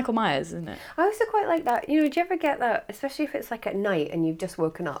a bit Michael Myers, isn't it? I also quite like that. You know, do you ever get that, especially if it's like at night and you've just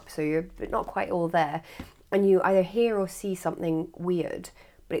woken up, so you're not quite all there, and you either hear or see something weird,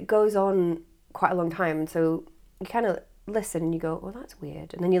 but it goes on quite a long time, and so you kind of listen and you go, well, that's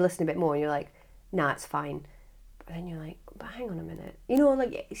weird, and then you listen a bit more and you're like, nah, it's fine. But then you're like, but hang on a minute. You know,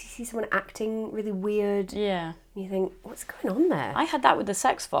 like, you see someone acting really weird. Yeah. And you think, what's going on there? I had that with the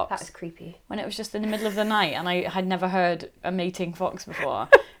sex fox. That was creepy. When it was just in the middle of the night and I had never heard a mating fox before.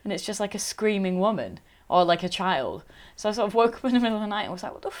 And it's just like a screaming woman or like a child. So I sort of woke up in the middle of the night and was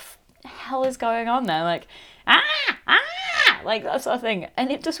like, what the hell is going on there? Like, like that sort of thing. And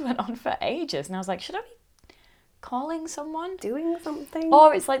it just went on for ages. And I was like, should I be calling someone? Doing something?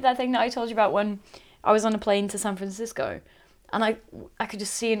 Or it's like that thing that I told you about when I was on a plane to San Francisco and I could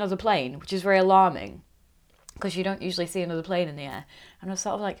just see another plane, which is very alarming because you don't usually see another plane in the air. And I was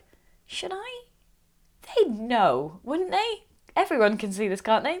sort of like, should I? They'd know, wouldn't they? Everyone can see this,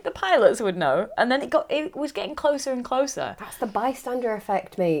 can't they? The pilots would know. And then it was getting closer and closer. That's the bystander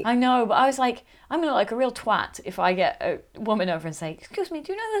effect, mate. I know, but I was like, I'm going to look like a real twat if I get a woman over and say, excuse me,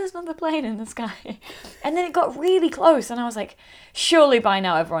 do you know there's another plane in the sky? And then it got really close and I was like, surely by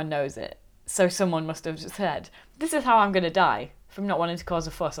now everyone knows it. So someone must have just said, this is how I'm going to die from not wanting to cause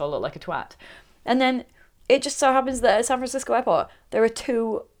a fuss or look like a twat. And then it just so happens that at San Francisco Airport, there are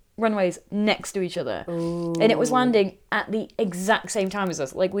 2 runways next to each other. Ooh. And it was landing at the exact same time as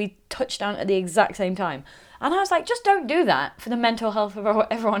us. Like, we touched down at the exact same time. And I was like, just don't do that for the mental health of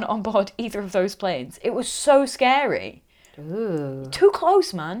everyone on board either of those planes. It was so scary. Ooh. Too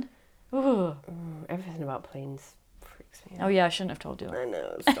close, man. Ooh. Everything about planes freaks me out. Oh, yeah, I shouldn't have told you that. I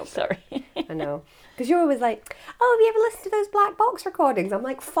know, stop. Sorry. I know. Because you're always like, oh, have you ever listened to those black box recordings? I'm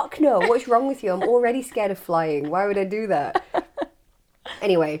like, fuck no, what's wrong with you? I'm already scared of flying. Why would I do that?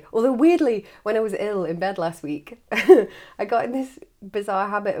 Anyway, although weirdly, when I was ill in bed last week, I got in this bizarre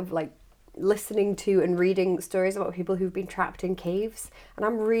habit of like listening to and reading stories about people who've been trapped in caves. And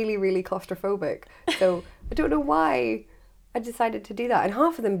I'm really, really claustrophobic. So I don't know why I decided to do that. And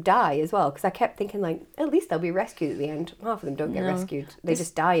half of them die as well, because I kept thinking like, at least they'll be rescued at the end. Half of them don't get rescued. They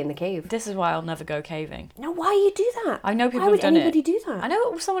just die in the cave. This is why I'll never go caving. No, why you do that? I know people why have done it. Why would anybody do that? I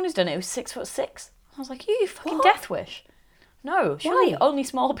know someone who's done it who's 6'6". I was like, you fucking death wish. No, surely Why? only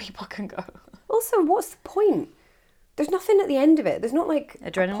small people can go. Also, what's the point? There's nothing at the end of it. There's not like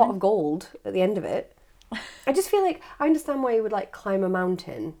Adrenaline? a pot of gold at the end of it. I just feel like I understand why you would like climb a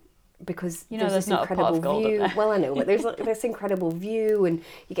mountain because there's this not a pot incredible of gold up view. there. Well, I know, but there's like this incredible view, and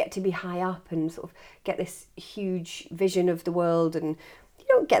you get to be high up and sort of get this huge vision of the world. And you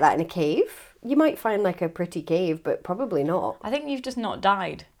don't get that in a cave. You might find like a pretty cave, but probably not. I think you've just not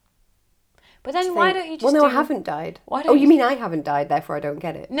died. But then why don't you just Well, no, I haven't died. Why don't you mean I haven't died, therefore I don't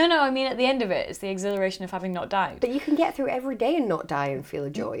get it? No, I mean at the end of it, it's the exhilaration of having not died. But you can get through every day and not die and feel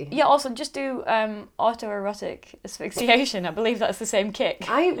a joy. Yeah, also just do autoerotic asphyxiation. I believe that's the same kick.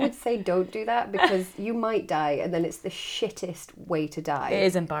 I would say don't do that because you might die and then it's the shittest way to die. It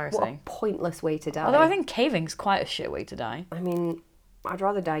is What a embarrassing. pointless way to die. Although I think caving's quite a shit way to die. I mean, I'd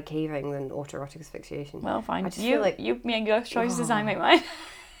rather die caving than autoerotic asphyxiation. Well, fine. I just feel like you make your choices, I make mine.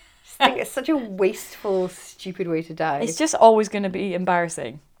 I think it's such a wasteful, stupid way to die. It's just always going to be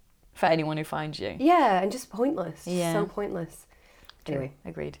embarrassing for anyone who finds you. Yeah, and just pointless. Yeah. So pointless. Anyway,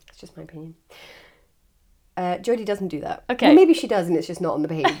 Agreed. it's just my opinion. Jodie doesn't do that. Okay. Well, maybe she does and it's just not on the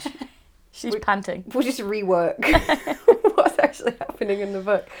page. She's panting. We'll just rework what's actually happening in the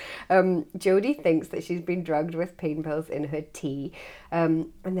book. Jodie thinks that she's been drugged with pain pills in her tea.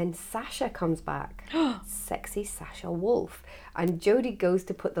 And then Sasha comes back. Sexy Sasha Wolf. And Jodie goes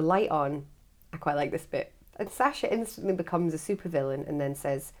to put the light on. I quite like this bit. And Sasha instantly becomes a supervillain and then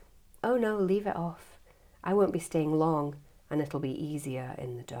says, "Oh no, leave it off. I won't be staying long and it'll be easier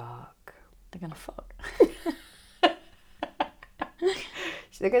in the dark." They're gonna fuck.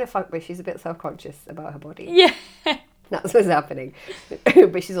 They're going to fuck, but she's a bit self-conscious about her body. Yeah. That's what's happening.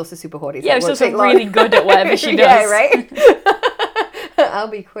 But she's also super horny. So Yeah, it she's won't also take long. really good at whatever she does. Yeah, right? I'll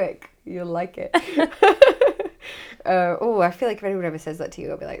be quick. You'll like it. I feel like if anyone ever says that to you,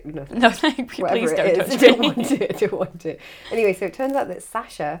 I'll be like, no, No, thank you. whatever Please it don't is, touch I me. don't want it. I don't want it. Anyway, so it turns out that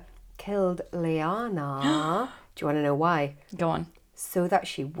Sasha killed Liana. Do you want to know why? Go on. So that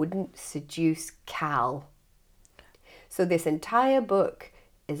she wouldn't seduce Cal. So this entire book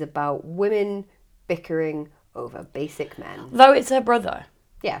is about women bickering over basic men. Though it's her brother.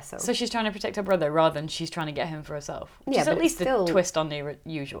 Yeah, So she's trying to protect her brother rather than she's trying to get him for herself. Which Yeah, is but at it's least still- a twist on the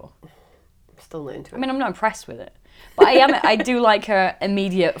usual. still not into it. I mean, I'm not impressed with it. But I do like her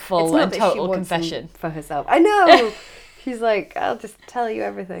immediate, It's full not and that she total wants them confession. for herself. I know. She's like, I'll just tell you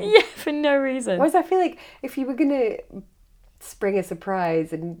everything. Yeah, for no reason. Whereas I feel like if you were gonna spring a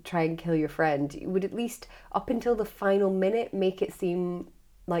surprise and try and kill your friend, you would at least up until the final minute make it seem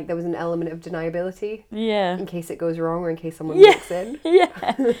like there was an element of deniability Yeah. in case it goes wrong or in case someone Yeah. walks in.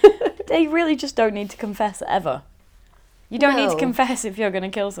 Yeah. They really just don't need to confess ever. You don't need to No. confess if you're going to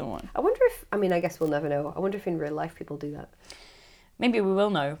kill someone. I wonder if, I mean, I guess we'll never know. I wonder if in real life people do that. Maybe we will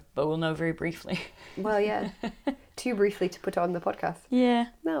know, but we'll know very briefly. Well, yeah. Too briefly to put it on the podcast. Yeah.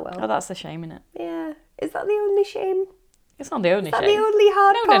 No, well. Oh, that's a shame, isn't it? Yeah. Is that the only shame? It's not the only Is that shame. the only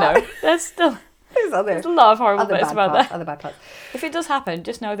hard No. part? There's still There's there's a lot of horrible other bits bad about parts. that. Other bad parts. If it does happen,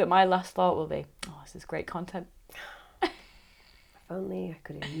 just know that my last thought will be, oh, this is great content. If only I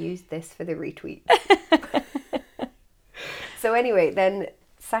could have used this for the retweet. So anyway, then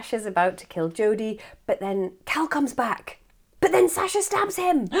Sasha's about to kill Jodie, but then Cal comes back. But then Sasha stabs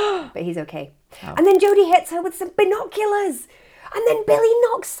him. But he's okay. Oh. And then Jodie hits her with some binoculars. And then Billy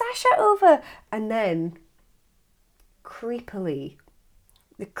knocks Sasha over. And then, creepily,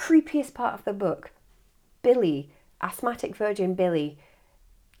 the creepiest part of the book, Billy, asthmatic virgin Billy,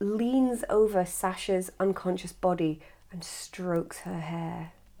 leans over Sasha's unconscious body and strokes her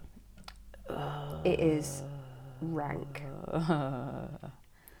hair. It is rank. Ugh.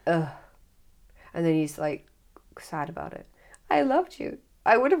 And then he's like sad about it. I loved you.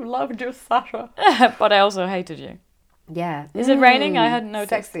 I would have loved you, Sasha. But I also hated you. Yeah. Is it raining? I hadn't noticed.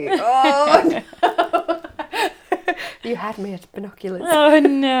 Sexy. Oh, no. You had me at binoculars. Oh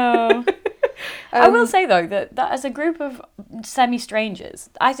no. I will say though that as a group of semi-strangers,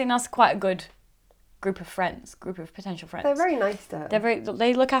 I think that's quite a good group of friends, group of potential friends. They're very nice to her.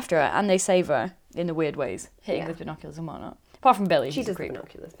 They look after her and they save her in the weird ways, hitting Yeah. with binoculars and whatnot. Apart from Billy, She she's a does the creep.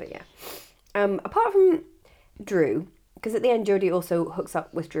 binoculars, but yeah. Apart from Drew, because at the end Jodie also hooks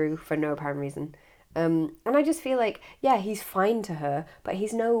up with Drew for no apparent reason. And I just feel like, yeah, he's fine to her, but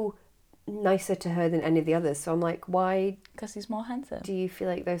he's no nicer to her than any of the others. So I'm like, why Because he's more handsome. do you feel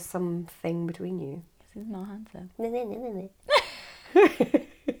like there's something between you? Because he's more handsome. No.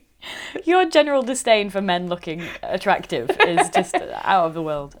 Your general disdain for men looking attractive is just out of the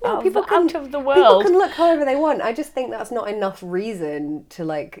world. No, out of people the People world. can look however they want. I just think that's not enough reason to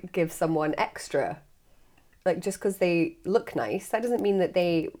like give someone extra. Like just because they look nice, that doesn't mean that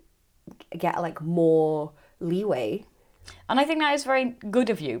they get like more leeway. And I think that is very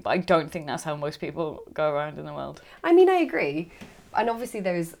good of you, but I don't think that's how most people go around in the world. I mean, I agree. And obviously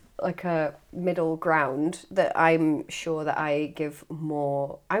there's like a middle ground that I'm sure that I give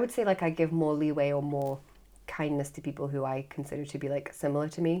more, I would say like I give more leeway or more kindness to people who I consider to be like similar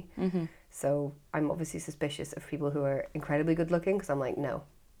to me. Mm-hmm. So I'm obviously suspicious of people who are incredibly good looking because I'm like, no,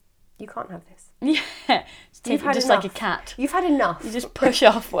 you can't have this. Yeah. Take it just like a cat. You've had enough. You just push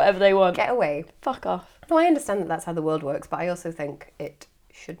off whatever they want. Get away. Fuck off. No, I understand that that's how the world works, but I also think it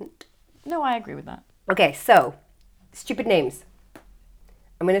shouldn't. No, I agree with that. Okay, so, stupid names.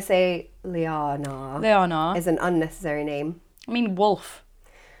 I'm going to say Liana Leona. is an unnecessary name. I mean, Wolf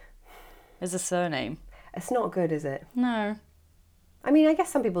is a surname. It's not good, is it? No. I mean, I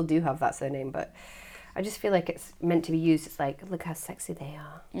guess some people do have that surname, but I just feel like it's meant to be used. It's like, look how sexy they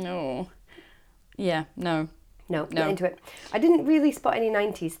are. No. Yeah, no. No, No. not into it. I didn't really spot any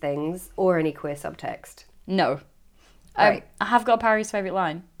 90s things or any queer subtext. No. Right. I have got Parry's favourite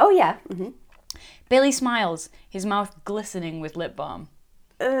line. Oh, yeah. Mm-hmm. Billy smiles, his mouth glistening with lip balm.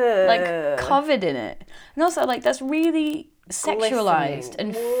 like covered in it. And also, like, that's really sexualized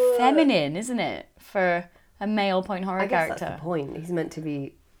and feminine, isn't it, for a male point horror character? That's the point. He's meant to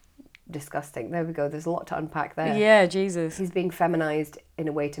be disgusting. There we go. There's a lot to unpack there. Yeah, Jesus. He's being feminized in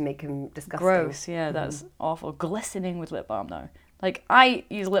a way to make him disgusting. Gross. Yeah, that's awful. Glistening with lip balm though. Like, I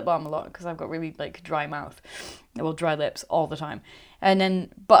use lip balm a lot because I've got really, like, dry mouth. Well, dry lips all the time. And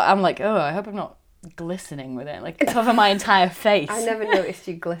then, but I'm like, oh, I hope I'm not glistening with it. Like, cover my entire face. I never noticed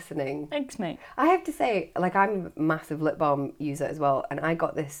you glistening. Thanks, mate. I have to say, like, I'm a massive lip balm user as well. And I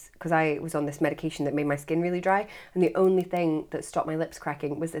got this because I was on this medication that made my skin really dry. And the only thing that stopped my lips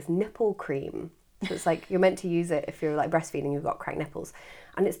cracking was this nipple cream. So it's like, you're meant to use it if you're, like, breastfeeding, you've got cracked nipples.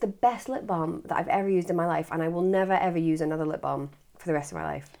 And it's the best lip balm that I've ever used in my life. And I will never, ever use another lip balm for the rest of my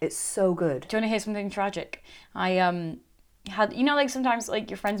life. It's so good. Do you want to hear something tragic? I had, you know, like, sometimes, like,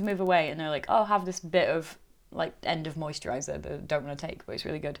 your friends move away and they're like, oh, have this bit of, like, end of moisturizer that I don't want to take, but it's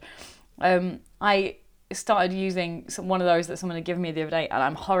really good. I started using one of those that someone had given me the other day, and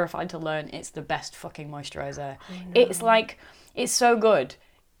I'm horrified to learn it's the best fucking moisturizer. It's like, it's so good.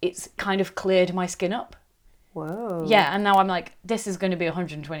 It's kind of cleared my skin up. Whoa. Yeah, and now I'm like, this is going to be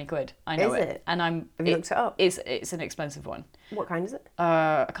 120 quid. I know Is it? And Have you looked it up? It's an expensive one. What kind is it?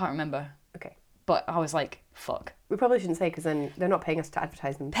 I can't remember. Okay. But I was like, fuck. We probably shouldn't say because then they're not paying us to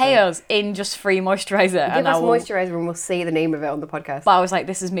advertise them. Pay us in just free moisturizer. Give us moisturizer and we'll say the name of it on the podcast. But I was like,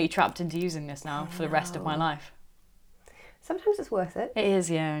 this is me trapped into using this now for the rest of my life. Sometimes it's worth it. It is,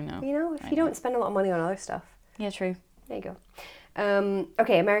 yeah, I know. You know, if you don't spend a lot of money on other stuff. Yeah, true. There you go.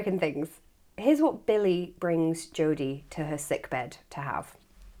 Okay, American things. Here's what Billy brings Jodie to her sickbed to have.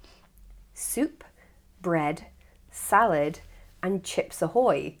 Soup, bread, salad, and Chips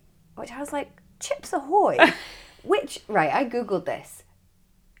Ahoy. Which I was like, Chips Ahoy? Which, right, I googled this.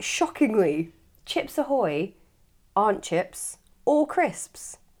 Shockingly, Chips Ahoy aren't chips or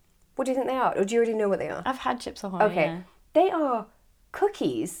crisps. What do you think they are? Or do you already know what they are? I've had Chips Ahoy, Okay, yeah. They are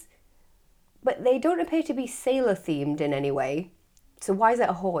cookies, but they don't appear to be sailor themed in any way. So why is it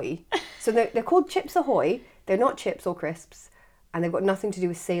Ahoy? So they're called Chips Ahoy. They're not chips or crisps, and they've got nothing to do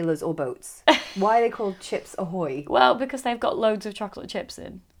with sailors or boats. Why are they called Chips Ahoy? Well, because they've got loads of chocolate chips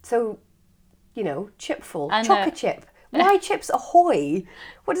in. So, you know, chipful, And, chocolate chip. Why Chips Ahoy?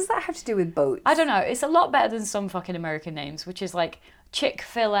 What does that have to do with boats? I don't know. It's a lot better than some fucking American names, which is like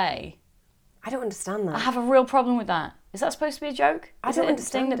Chick-fil-A. I don't understand that. I have a real problem with that. Is that supposed to be a joke? I Is don't it a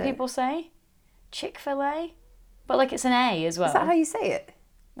thing understand that it. people say? Chick-fil-A? But like it's an A as well. Is that how you say it?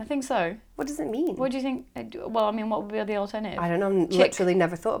 I think so. What does it mean? What do you think? Well, I mean, what would be the alternative? I don't know. I've literally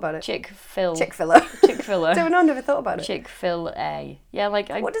never thought about it. Chick-fil. Chick-fil-A. Chick-fil-A. Don't know. Never thought about it. Chick-fil-A. Yeah, like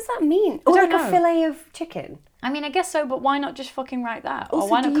What does that mean? Oh, don't like a know. fillet of chicken. I mean, I guess so, but why not just fucking write that? Also, Or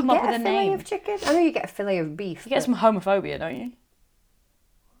why do not you come up get with a fillet name? of chicken? I know you get a fillet of beef. You get but- some homophobia, don't you?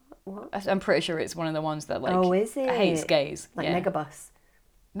 What? I'm pretty sure it's one of the ones that like Oh, is it? hates gays. Like yeah. Megabus.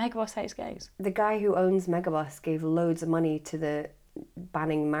 Megabus hates gays. The guy who owns Megabus gave loads of money to the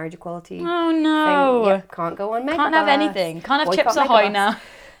banning marriage equality Oh no! thing. Yep, can't go on Megabus. Can't have anything. Can't have Boycott Chips Ahoy Megabus. now.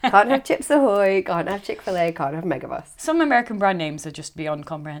 Can't have Chips Ahoy. Can't have Chick-fil-A. Can't have Megabus. Some American brand names are just beyond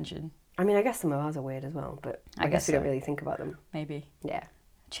comprehension. I mean, I guess some of ours are weird as well, but I guess we so. don't really think about them. Maybe Yeah.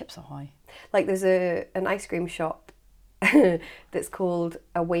 Chips Ahoy. Like there's an ice cream shop that's called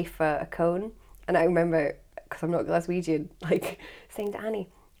a wafer, a cone. And I remember, because I'm not Glaswegian, like saying to Annie,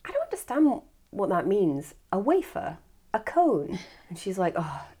 I don't understand what that means. A wafer, a cone. And she's like,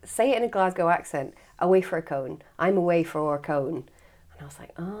 oh, say it in a Glasgow accent. A wafer, a cone. I'm away for a cone. And I was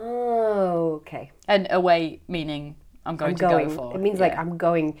like, oh, okay. And away meaning I'm going to go for. It means like I'm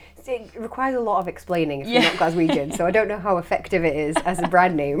going. It requires a lot of explaining if you're not Glaswegian. So I don't know how effective it is as a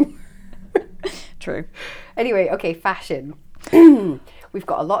brand name. True. Anyway, okay, fashion. We've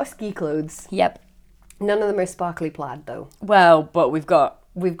got a lot of ski clothes. Yep. None of them are sparkly plaid, though. Well, but we've got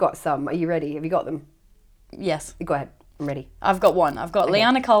some. Are you ready? Have you got them? yes. Go ahead. I'm ready. I've got one. I've got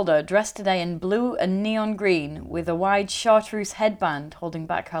Liana Calder dressed today in blue and neon green with a wide chartreuse headband holding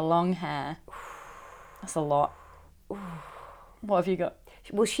back her long hair. That's a lot. What have you got?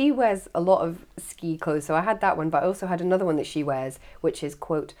 Well, she wears a lot of ski clothes, so I had that one, but I also had another one that she wears, which is,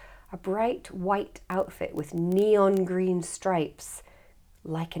 quote, a bright white outfit with neon green stripes,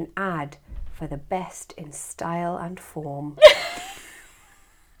 like an ad for the best in style and form.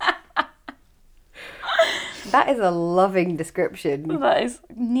 That is a loving description. That is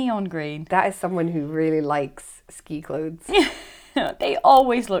neon green. That is someone who really likes ski clothes. They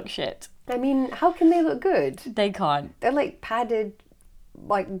always look shit. I mean, how can they look good? They can't. They're like padded,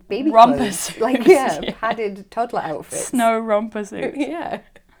 like baby Romper clothes. suits. Like, yeah, padded toddler outfits. Snow romper suits. Yeah.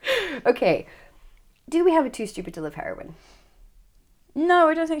 Okay. Do we have a Too Stupid to Live heroine? No,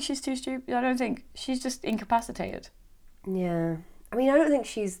 I don't think she's too stupid. I don't think she's just incapacitated. Yeah. I mean, I don't think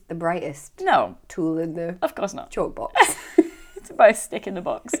she's the brightest No, tool in the of course not. chalk box. It's about a stick in the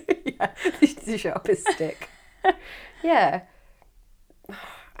box. Yeah, the sharpest stick. Yeah.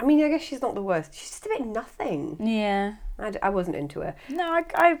 I mean, I guess she's not the worst. She's just a bit nothing. Yeah. I wasn't into her. No,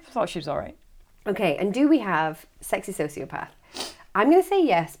 I thought she was all right. Okay, and do we have sexy sociopath? I'm going to say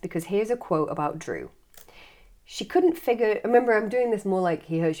yes because here's a quote about Drew. She couldn't figure... Remember, I'm doing this more like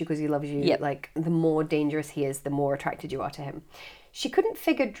he hurts you because he loves you. Yep. Like, the more dangerous he is, the more attracted you are to him. She couldn't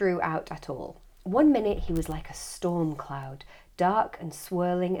figure Drew out at all. One minute, he was like a storm cloud, dark and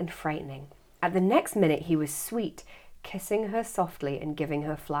swirling and frightening. At the next minute, he was sweet, kissing her softly and giving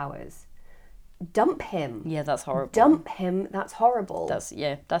her flowers. Dump him. Yeah, that's horrible. Dump him. That's horrible. That's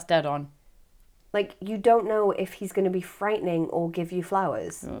dead on. Like, you don't know if he's going to be frightening or give you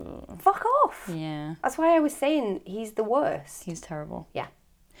flowers. Fuck off. Yeah. That's why I was saying he's the worst. He's terrible. Yeah.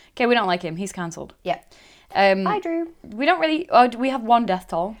 Okay, we don't like him. He's cancelled. Yeah. Hi, Drew. We don't really... Oh, we have one death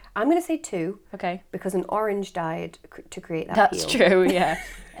toll. I'm going to say 2. Okay. Because an orange died to create that That's peel. true, yeah.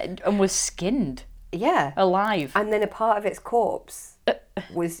 And was skinned. Yeah. Alive. And then a part of its corpse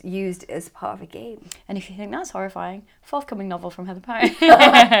was used as part of a game. And if you think that's horrifying, forthcoming novel from Heather Parry.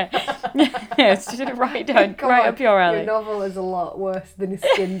 Yes, just right down, right up your alley. Your novel is a lot worse than a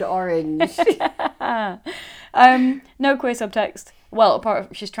skinned orange. No queer subtext. Well, apart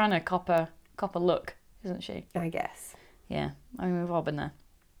from she's trying to cop a look, isn't she? I guess. Yeah, I mean we've all been there.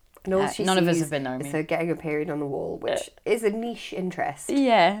 And all she none of us sees have been Naomi. is her getting a period on the wall, which is a niche interest.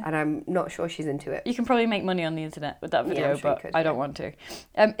 Yeah. And I'm not sure she's into it. You can probably make money on the internet with that video, I'm sure you but could, I don't want to.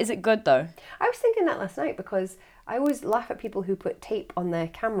 Is it good though? I was thinking that last night because I always laugh at people who put tape on their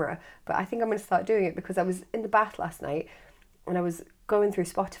camera, but I think I'm going to start doing it because I was in the bath last night and I was going through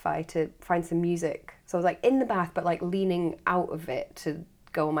Spotify to find some music. So I was like in the bath, but like leaning out of it to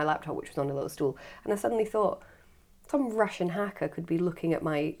go on my laptop, which was on a little stool. And I suddenly thought, some Russian hacker could be looking at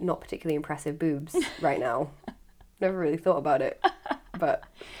my not particularly impressive boobs right now. Never really thought about it, but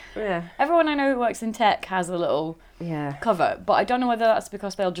yeah. Everyone I know who works in tech has a little cover, but I don't know whether that's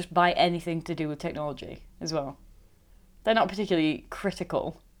because they'll just buy anything to do with technology as well. They're not particularly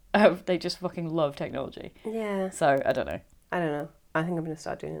critical of, they just fucking love technology. Yeah. So, I don't know. I don't know. I think I'm going to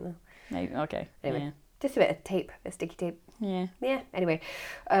start doing it now. Maybe, okay. Anyway, Yeah. just a bit of tape, a sticky tape. Yeah. Yeah, anyway.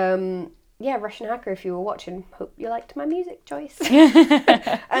 Yeah, Russian hacker, if you were watching, hope you liked my music choice.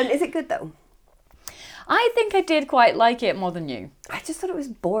 Is it good though? I think I did quite like it more than you. I just thought it was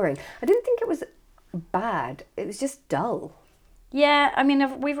boring. I didn't think it was bad. It was just dull. Yeah, I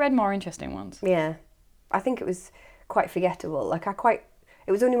mean, we've read more interesting ones. Yeah. I think it was quite forgettable. Like,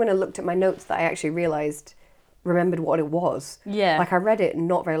 it was only when I looked at my notes that I actually remembered what it was. Yeah. Like, I read it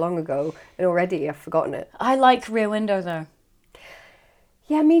not very long ago, and already I've forgotten it. I like Rear Window, though.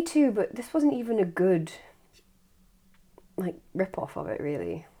 Yeah, me too, but this wasn't even a good, like, rip-off of it,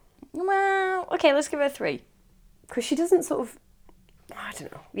 really. Well, okay, let's give it a 3. Because she doesn't sort of, I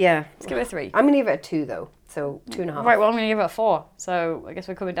don't know. Yeah. Let's give it a 3. I'm going to give it a 2, though. So, 2.5. Right, well, I'm going to give it a 4. So, I guess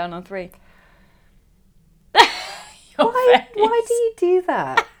we're coming down on 3. Why do you do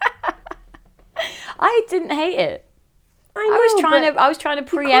that? I didn't hate it. I know, I was trying to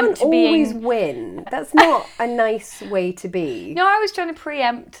preempt you can't always being... win. That's not a nice way to be. No, I was trying to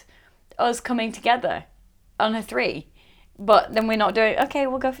preempt us coming together on a 3. But then we're not doing... Okay,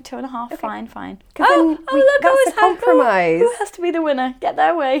 we'll go for 2.5. Okay. Fine. Look, that's a compromise. Who has to be the winner? Get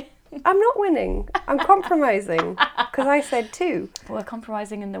their way. I'm not winning. I'm compromising. Because I said 2. We're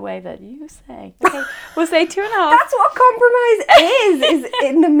compromising in the way that you say. Okay, we'll say 2.5. That's what compromise is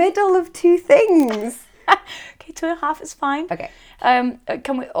in the middle of 2 things. Okay, 2.5 is fine. Okay.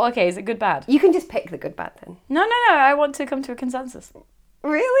 Okay, is it good, bad? You can just pick the good, bad then. No, I want to come to a consensus.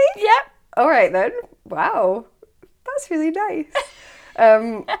 Really? Yep. All right then. Wow. That's really nice.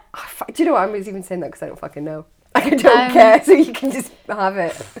 Do you know what? I was even saying that because I don't fucking know. I don't care, so you can just have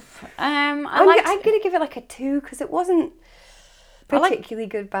it. I'm going to give it like a 2 because it wasn't particularly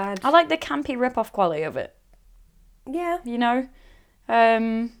good, bad. I like the campy rip-off quality of it. Yeah. You know? I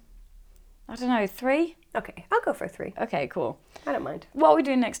don't know, 3? Okay, I'll go for a 3. Okay, cool. I don't mind. What are we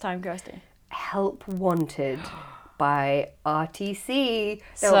doing next time, Kirsty? Help Wanted by RTC.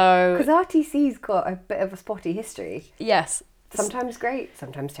 So... Because RTC's got a bit of a spotty history. Yes. Sometimes great,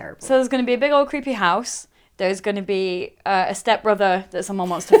 sometimes terrible. So there's going to be a big old creepy house. There's going to be a stepbrother that someone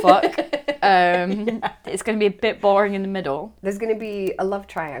wants to fuck. It's going to be a bit boring in the middle. There's going to be a love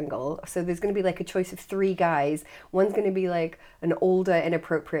triangle. So there's going to be like a choice of 3 guys. One's going to be like an older,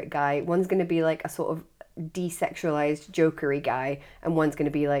 inappropriate guy. One's going to be like a sort of desexualized, jokery guy. And one's going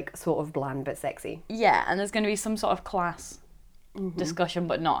to be like sort of bland but sexy. Yeah, and there's going to be some sort of class discussion,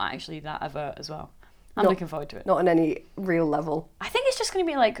 but not actually that overt as well. I'm looking forward to it. Not on any real level. I think it's just going to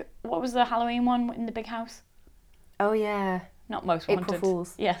be like, what was the Halloween one in the big house? Oh, yeah. Not Most Wanted. April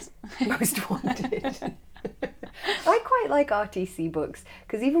Fools. Yes. Most Wanted. I quite like RTC books,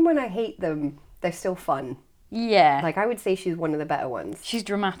 because even when I hate them, they're still fun. Yeah. Like, I would say she's one of the better ones. She's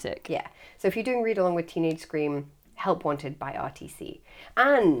dramatic. Yeah. So if you're doing Read Along with Teenage Scream, Help Wanted by RTC.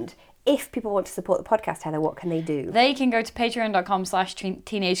 And if people want to support the podcast, Heather, what can they do? They can go to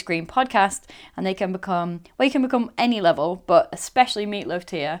patreon.com/Teenage Scream Podcast, and they can become, well, you can become any level, but especially Meatloaf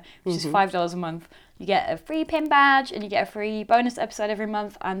tier, which is $5 a month. You get a free pin badge, and you get a free bonus episode every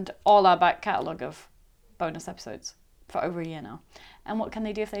month, and all our back catalogue of bonus episodes for over a year now. And what can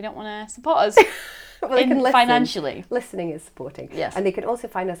they do if they don't want to support us? Well, they can listen. Financially. Listening is supporting. Yes. And they can also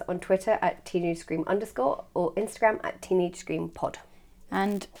find us on Twitter at @TeenageScream_ or Instagram at TeenageScreamPod.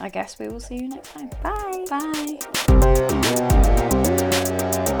 And I guess we will see you next time. Bye. Bye.